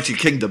a United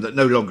Kingdom that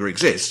no longer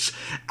exists,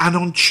 and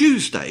on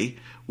Tuesday,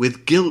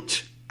 with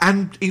guilt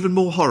and even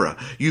more horror,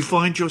 you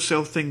find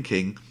yourself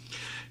thinking,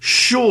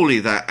 surely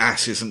that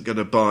ass isn't going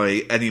to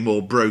buy any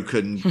more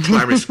broken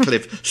Clarice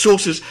Cliff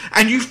saucers,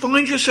 and you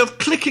find yourself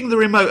clicking the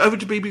remote over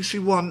to BBC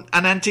One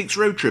and Antiques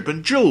Road Trip.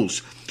 And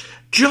Jules,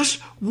 just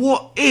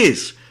what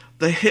is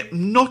the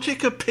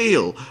hypnotic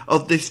appeal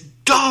of this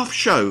daft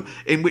show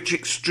in which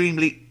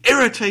extremely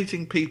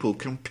irritating people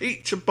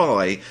compete to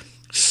buy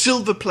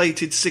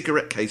silver-plated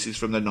cigarette cases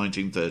from the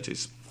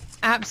 1930s.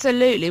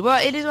 Absolutely. Well,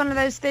 it is one of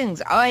those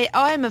things. I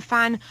am a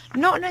fan,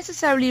 not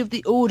necessarily of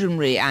the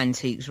ordinary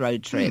Antiques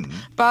road trip,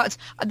 but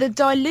the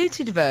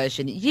diluted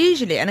version,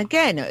 usually, and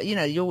again,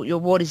 your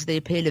what is the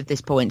appeal of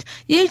this point?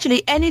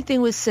 Usually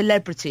anything with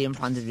celebrity in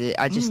front of it,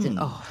 I just think,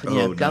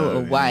 go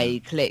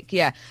away, click.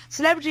 Yeah.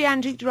 Celebrity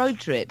Antique road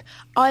trip,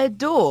 I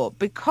adore,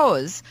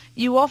 because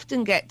you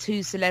often get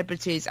two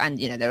celebrities, and,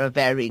 there are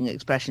varying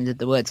expressions of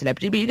the word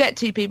celebrity, but you get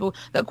two people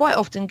that quite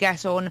often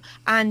get on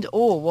and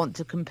or want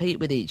to compete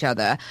with each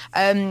other.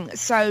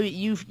 So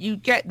you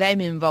get them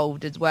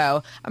involved as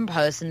well, and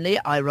personally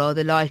I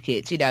rather like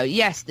it.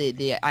 Yes,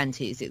 the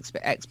antiques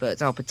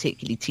experts are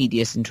particularly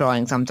tedious and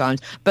trying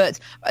sometimes, but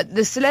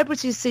the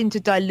celebrities seem to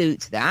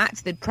dilute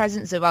that. The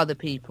presence of other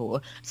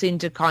people seem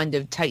to kind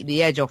of take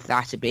the edge off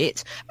that a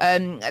bit.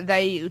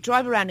 They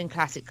drive around in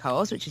classic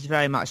cars, which is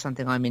very much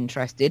something I'm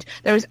interested.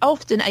 There is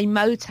often a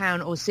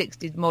Motown or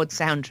 60s mod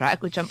soundtrack,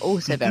 which I'm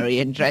also very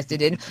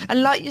interested in,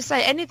 and like you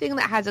say, anything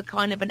that has a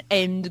kind of an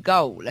end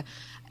goal.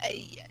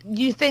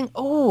 You think,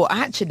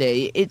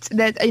 actually,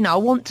 I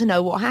want to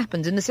know what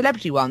happens. And the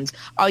celebrity ones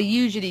are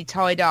usually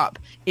tied up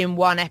in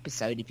one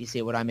episode, if you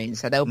see what I mean.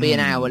 So they'll be an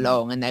hour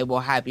long, and they will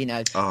have, they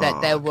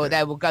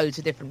will go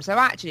to different. So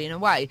actually, in a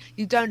way,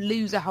 you don't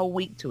lose a whole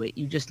week to it.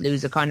 You just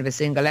lose a kind of a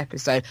single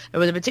episode. There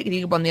was a particularly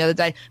good one the other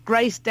day.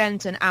 Grace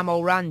Dent and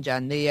Amol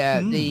Ranjan, the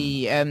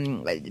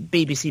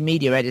BBC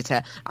media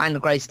editor, and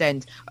Grace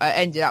Dent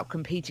ended up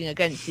competing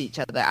against each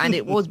other, and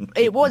it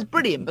was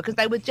brilliant because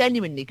they were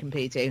genuinely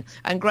competing.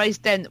 And Grace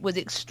Dent was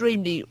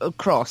extremely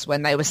cross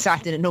when they were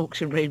sat in an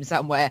auction room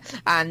somewhere,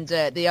 and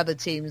the other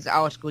team's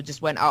article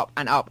just went up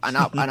and up and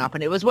up and up,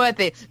 and it was worth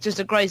it. Just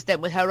a Grace Dent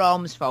with her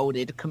arms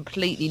folded,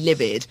 completely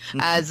livid,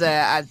 as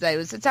they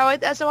was. So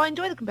I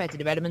enjoy the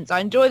competitive elements. I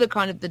enjoy the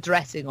kind of the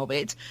dressing of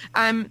it.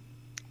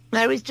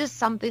 There is just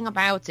something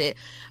about it.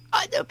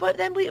 But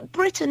then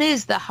Britain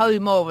is the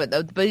home of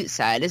the boot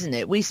sale, isn't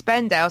it? We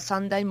spend our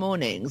Sunday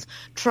mornings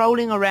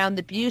trolling around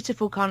the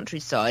beautiful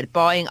countryside,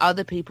 buying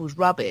other people's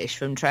rubbish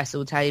from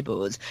trestle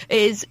tables.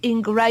 It is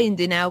ingrained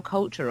in our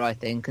culture, I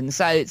think, and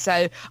so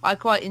I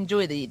quite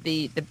enjoy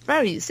the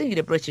very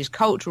singular British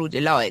cultural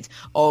delight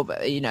of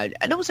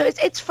and also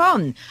it's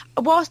fun.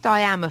 Whilst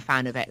I am a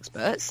fan of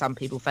experts, some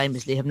people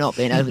famously have not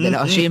been over the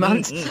last few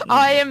months.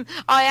 I am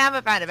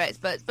a fan of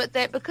experts, but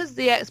because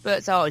the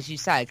experts are, as you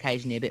say,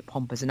 occasionally a bit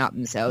pompous and up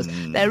themselves,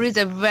 there is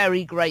a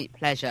very great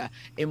pleasure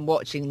in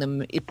watching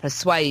them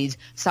persuade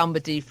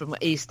somebody from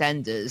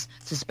EastEnders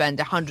to spend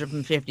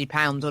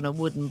 £150 on a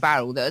wooden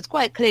barrel that has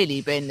quite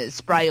clearly been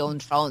spray on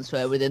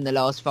transfer within the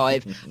last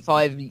five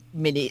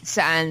minutes,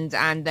 and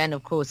then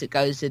of course it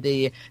goes to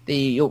the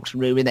auction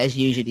room, and there's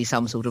usually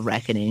some sort of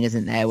reckoning,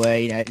 isn't there, where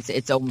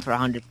it's on for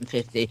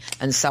 150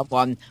 and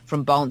someone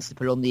from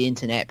Barnstaple on the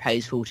internet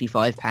pays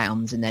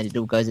 £45, and then it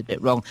all goes a bit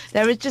wrong.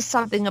 There is just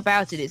something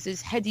about it. It's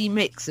this heady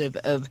mix of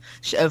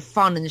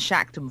fun and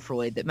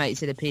Schadenfreude that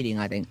makes it appealing,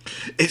 I think.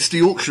 It's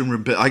the auction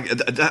room bit. I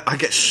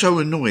get so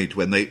annoyed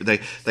when they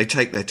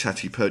take their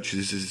tatty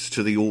purchases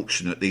to the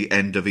auction at the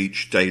end of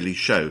each daily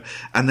show,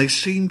 and they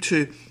seem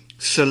to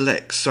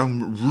select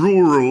some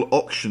rural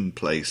auction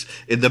place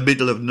in the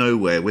middle of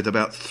nowhere with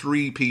about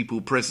 3 people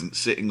present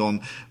sitting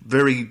on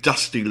very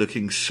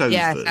dusty-looking sofas.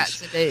 Yes,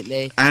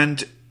 absolutely.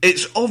 And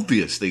it's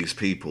obvious these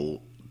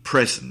people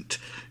present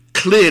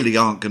clearly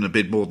aren't going to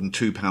bid more than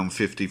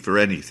 £2.50 for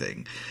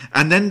anything.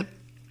 And then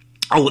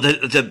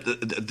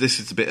this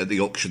is the bit at the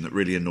auction that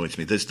really annoys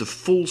me. There's the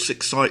false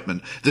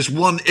excitement. There's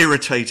one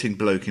irritating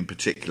bloke in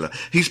particular.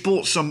 He's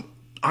bought some,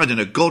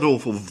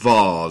 god-awful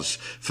vase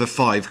for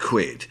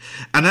 £5.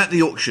 And at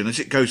the auction, as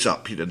it goes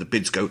up, the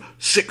bids go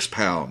 £6,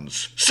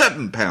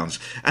 £7,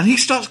 and he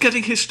starts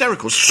getting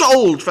hysterical.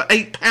 Sold for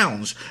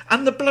 £8,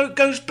 and the bloke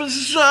goes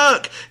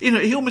berserk.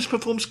 He almost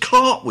performs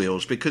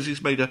cartwheels because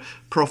he's made a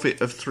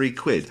profit of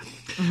 £3.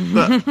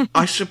 But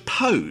I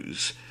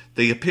suppose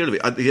the appeal of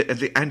it,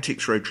 the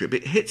Antiques road trip,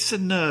 it hits a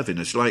nerve in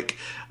us, like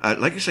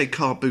you say,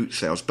 car boot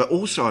sales, but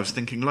also I was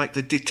thinking like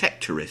the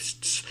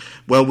detectorists.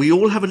 Well, we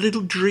all have a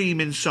little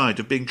dream inside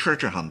of being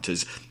treasure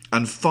hunters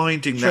and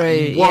finding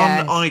that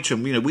one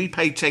item. We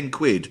paid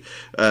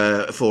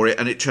 £10 for it,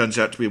 and it turns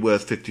out to be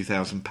worth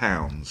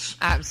 £50,000.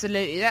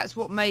 Absolutely, that's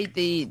what made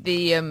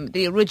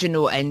the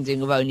original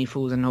ending of Only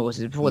Fools and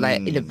Horses before they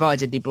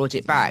inadvertently brought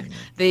it back.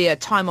 The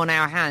time on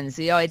our hands,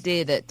 the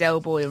idea that Del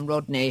Boy and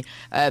Rodney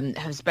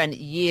have spent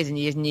years and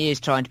years and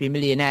years trying to be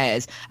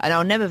millionaires, and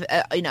I'll never,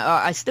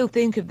 I still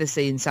think of the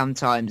scene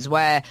sometimes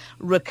where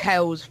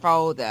Raquel's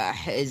father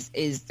is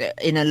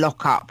in a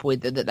lockup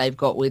that they've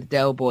got with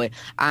Del Boy,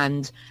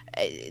 and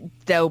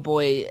Del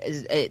Boy,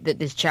 that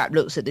this chap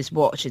looks at this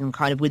watch and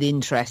kind of with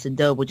interest, and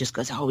Del Boy just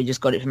goes, "Oh, we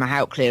just got it from a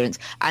out clearance,"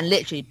 and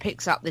literally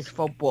picks up this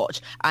fob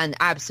watch and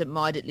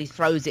absent-mindedly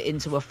throws it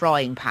into a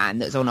frying pan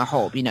that's on a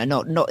hob.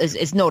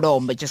 It's not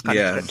on, but just kind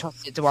of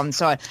tosses it to one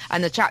side.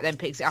 And the chap then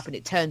picks it up, and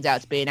it turns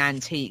out to be an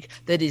antique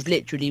that is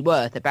literally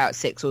worth about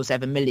 6 or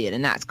 7 million,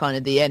 and that's kind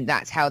of the end.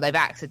 That's how they've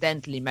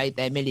accidentally made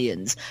their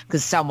millions,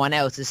 because someone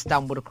else has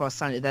stumbled across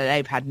something that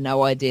they've had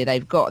no idea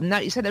they've got. And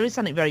that, you said, there is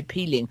something very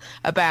appealing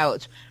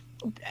about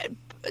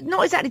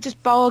not exactly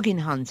just bargain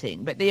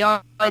hunting, but the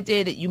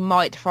idea that you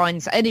might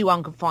find,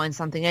 anyone can find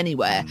something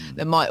anywhere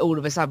that might all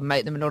of a sudden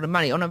make them a lot of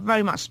money on a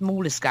very much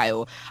smaller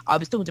scale. I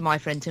was talking to my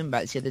friend Tim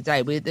about this the other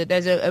day.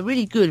 There's a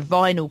really good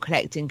vinyl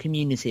collecting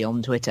community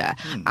on Twitter,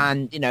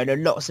 and there are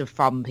lots of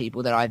fun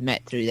people that I've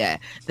met through there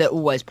that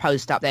always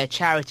post up their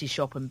charity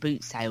shop and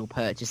boot sale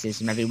purchases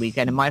from every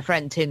weekend. And my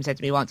friend Tim said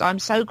to me once, "I'm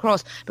so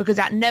cross because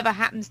that never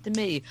happens to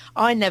me.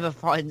 I never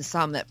find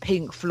some that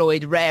Pink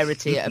Floyd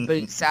rarity at a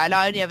boot sale.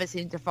 I only ever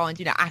seem to find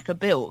Acker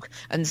Bilk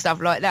and stuff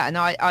like that." And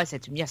I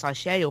said to him, "Yes, I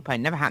share your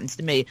pain. Never happens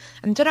to me."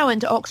 And then I went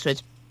to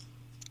Oxford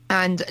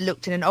and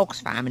looked in an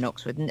Oxfam in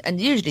Oxford,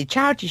 and usually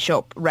charity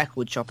shop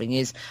record shopping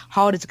is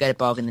harder to get a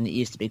bargain than it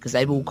used to be, because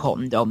they've all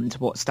cottoned on to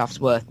what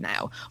stuff's worth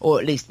now, or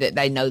at least that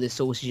they know the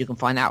sources you can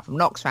find out from an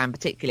Oxfam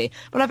particularly.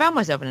 But I found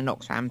myself in an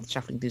Oxfam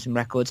shuffling through some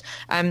records.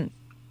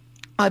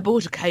 I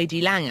bought a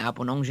KD Lang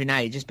album on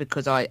Angenet just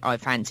because I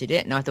fancied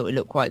it and I thought it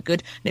looked quite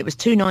good, and it was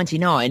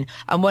 $2.99.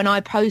 And when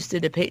I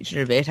posted a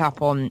picture of it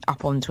up on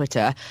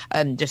Twitter,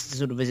 just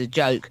sort of as a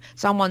joke,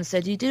 someone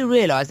said, "You do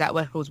realise that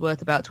record's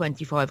worth about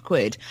 25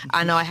 quid?"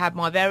 And I had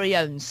my very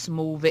own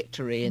small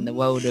victory in the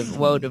world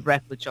of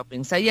record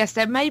shopping. So yes,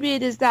 then maybe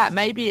it is that.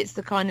 Maybe it's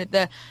the kind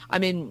of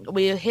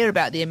we hear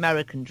about the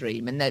American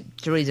dream, and that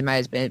Theresa May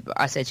has been.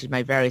 I said she's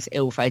made various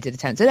ill-fated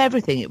attempts at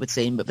everything, it would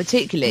seem, but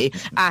particularly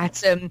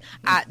at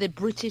the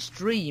British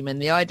dream and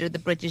the idea of the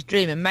British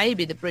dream. And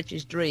maybe the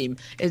British dream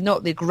is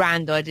not the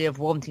grand idea of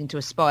wanting to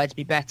aspire to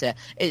be better.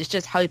 It's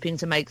just hoping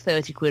to make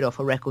 30 quid off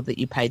a record that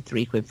you paid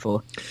 3 quid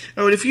for.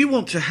 Oh, and if you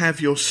want to have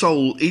your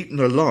soul eaten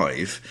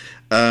alive,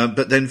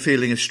 but then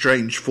feeling a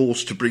strange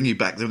force to bring you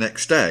back the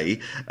next day,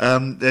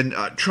 then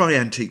try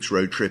Antiques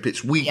Road Trip.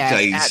 It's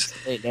weekdays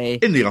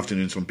in the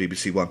afternoons on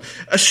BBC One.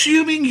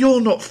 Assuming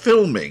you're not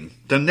filming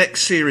the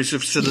next series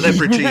of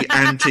Celebrity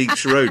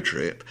Antiques Road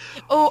Trip.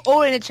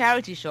 Or in a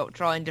charity shop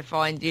trying to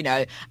find,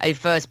 a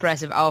first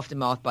press of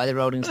Aftermath by the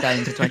Rolling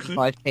Stones at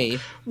 25p.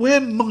 Where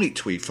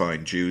might we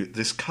find you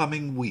this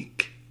coming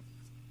week?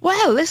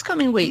 Well, this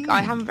coming week,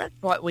 I haven't read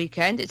quite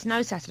weekend. It's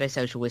no Saturday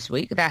Social this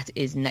week. That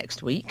is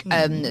next week.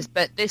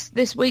 But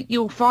this week,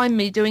 you'll find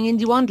me doing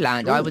Indie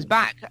Wonderland. I was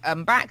back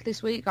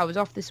this week. I was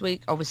off this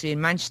week, obviously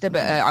in Manchester,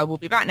 but I will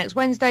be back next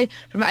Wednesday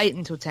from 8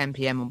 until 10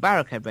 p.m. on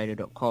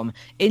barricadradio.com.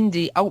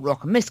 Indie, alt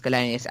rock and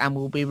miscellaneous, and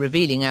we'll be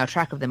revealing our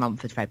track of the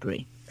month for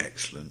February.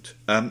 Excellent.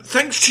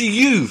 Thanks to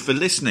you for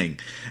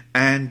listening,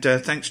 and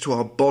thanks to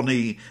our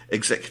bonny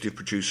executive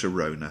producer,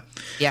 Rona.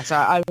 Yes,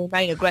 I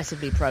remain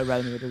aggressively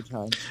pro-Rona at all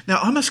times. Now,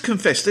 I must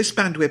confess, this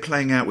band we're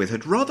playing out with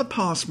had rather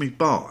passed me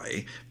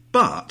by,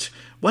 but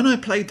when I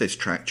played this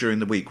track during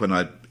the week, when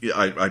I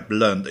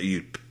learned that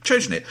you'd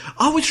chosen it,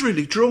 I was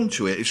really drawn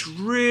to it. It's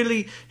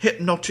really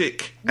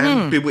hypnotic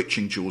and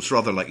bewitching, Jules,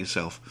 rather like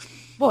yourself.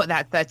 Well,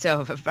 that's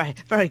very,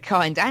 very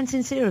kind and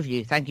sincere of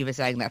you. Thank you for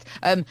saying that.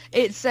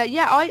 It's their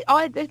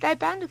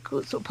band had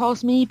sort of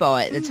passed me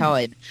by at the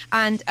time,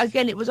 and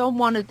again, it was on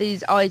one of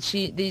these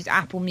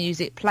Apple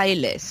Music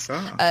playlists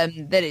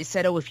that it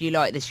said, "Oh, if you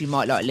like this, you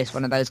might like this,"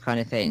 one of those kind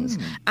of things.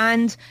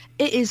 And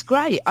it is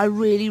great. I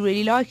really,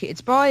 really like it.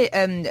 It's by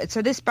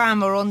so this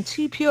band were on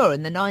Too Pure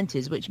in the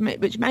 90s, which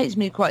makes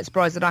me quite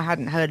surprised that I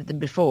hadn't heard of them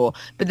before.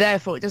 But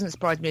therefore, it doesn't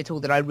surprise me at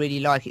all that I really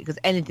like it, because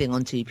anything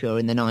on Too Pure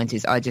in the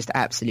 90s, I just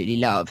absolutely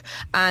love.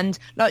 And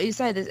like you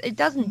say, it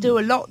doesn't do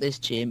a lot, this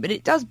tune, but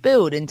it does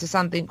build into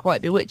something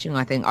quite bewitching,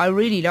 I think. I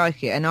really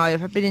like it, and I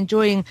have been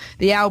enjoying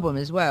the album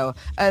as well.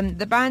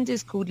 The band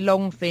is called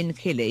Longfin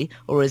Killy,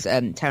 or as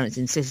Terence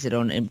insisted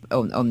on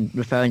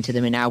referring to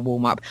them in our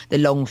warm-up, the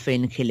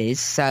Longfin Killies.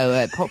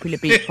 So popular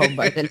beat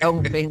combo, the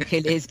Longfin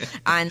Killies,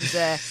 and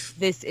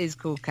this is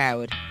called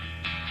Coward.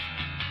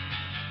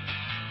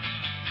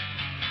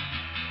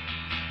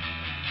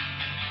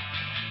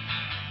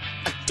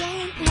 I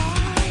don't like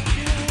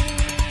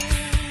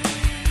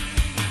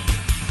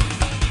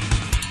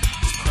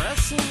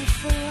pressing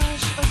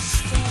flash of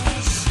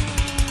star sign,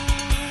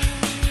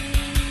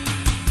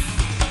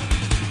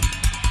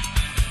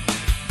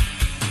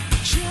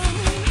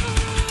 jamming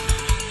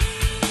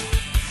high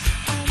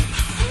and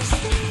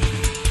posting.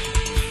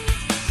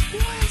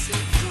 Where's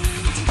it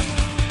going to go?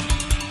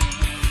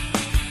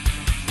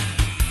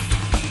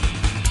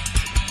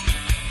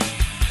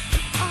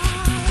 I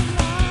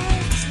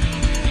liked it,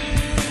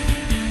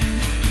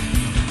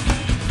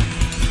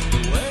 the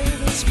way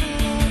this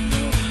blood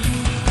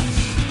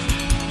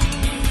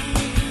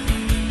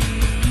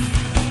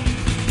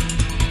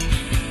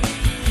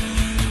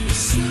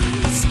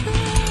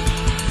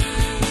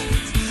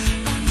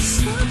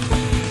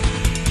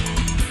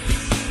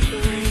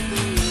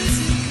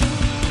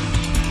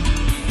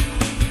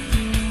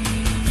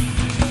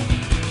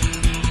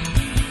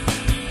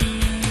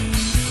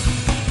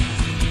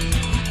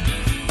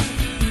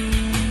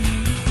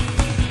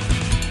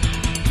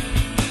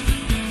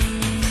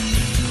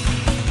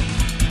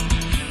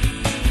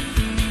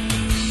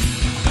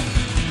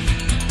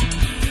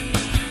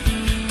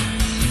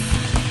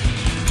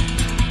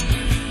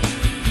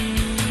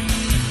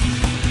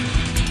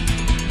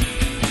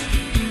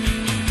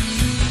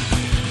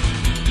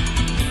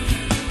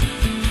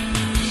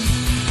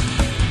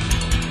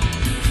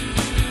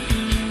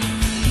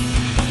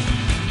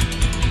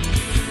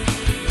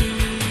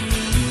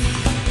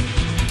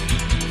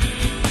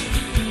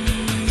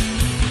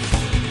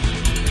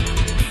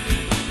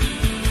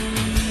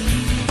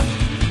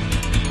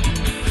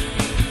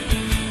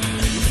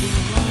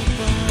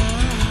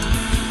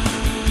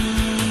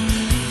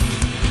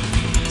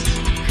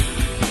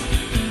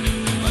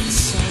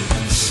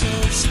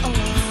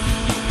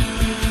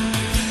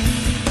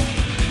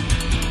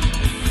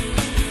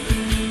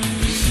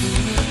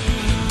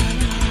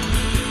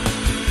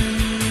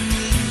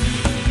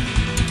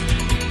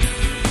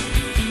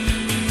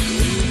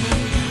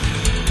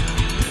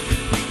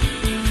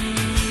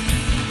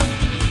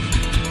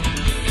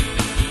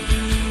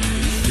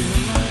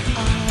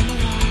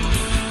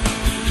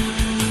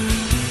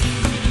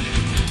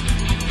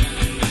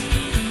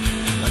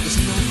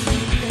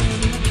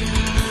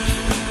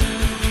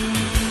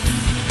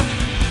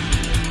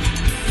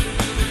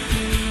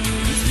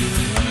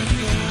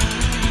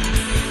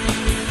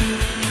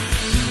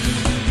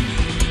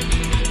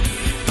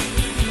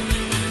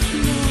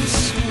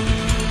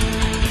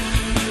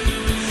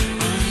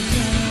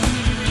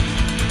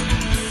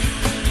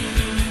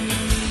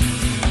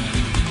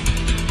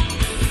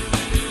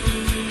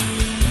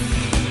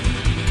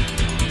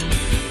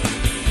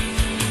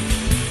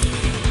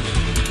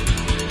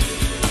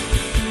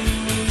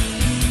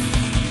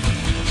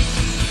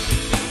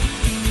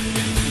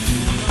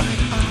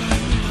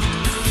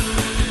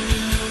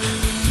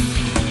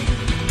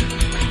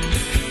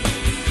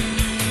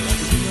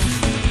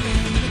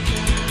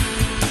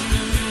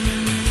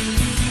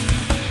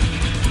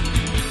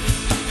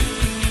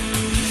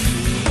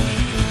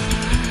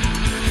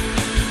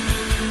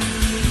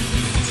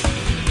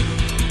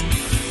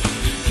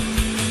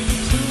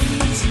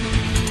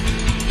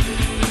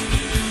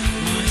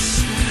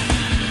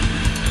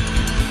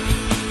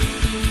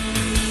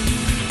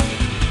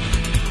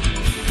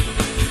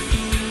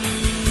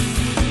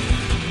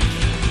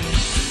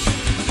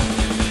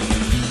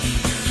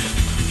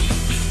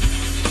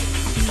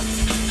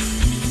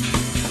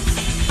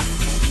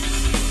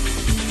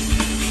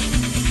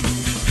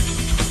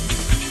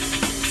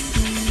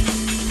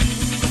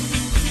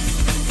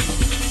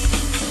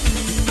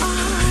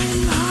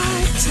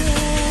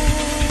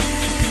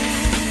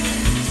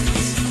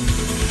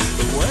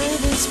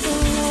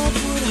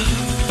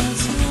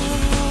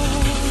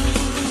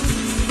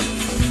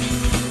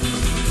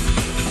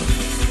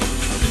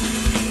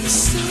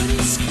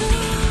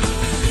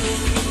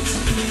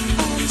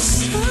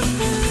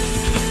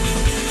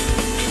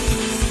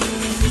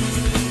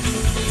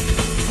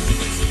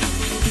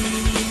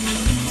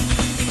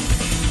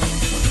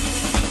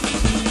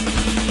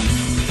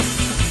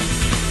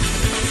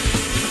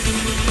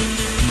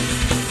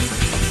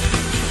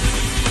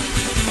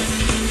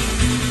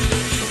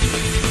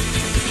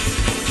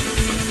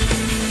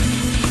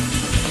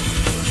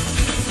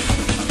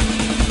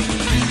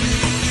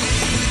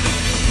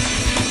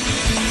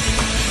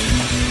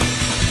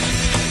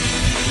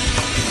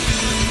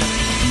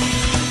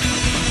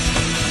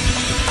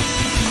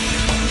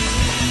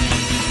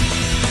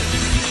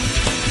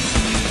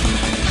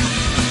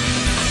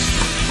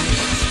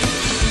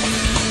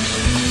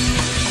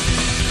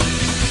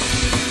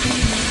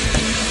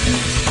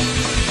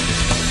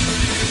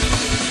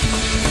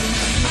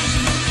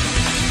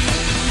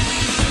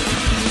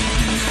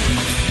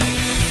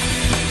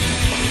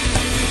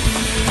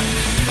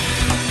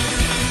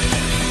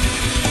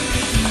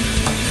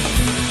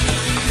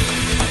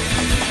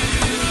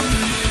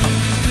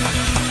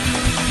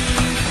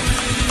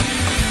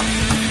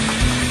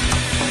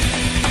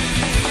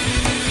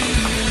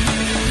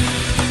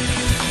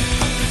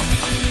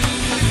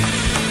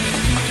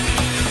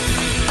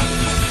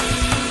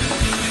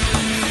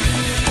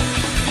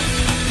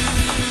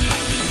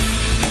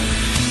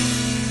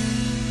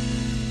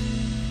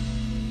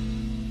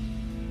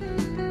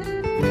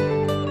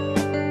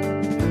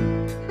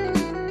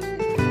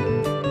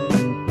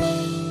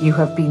You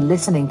have been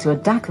listening to a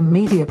DACA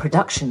Media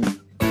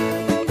production.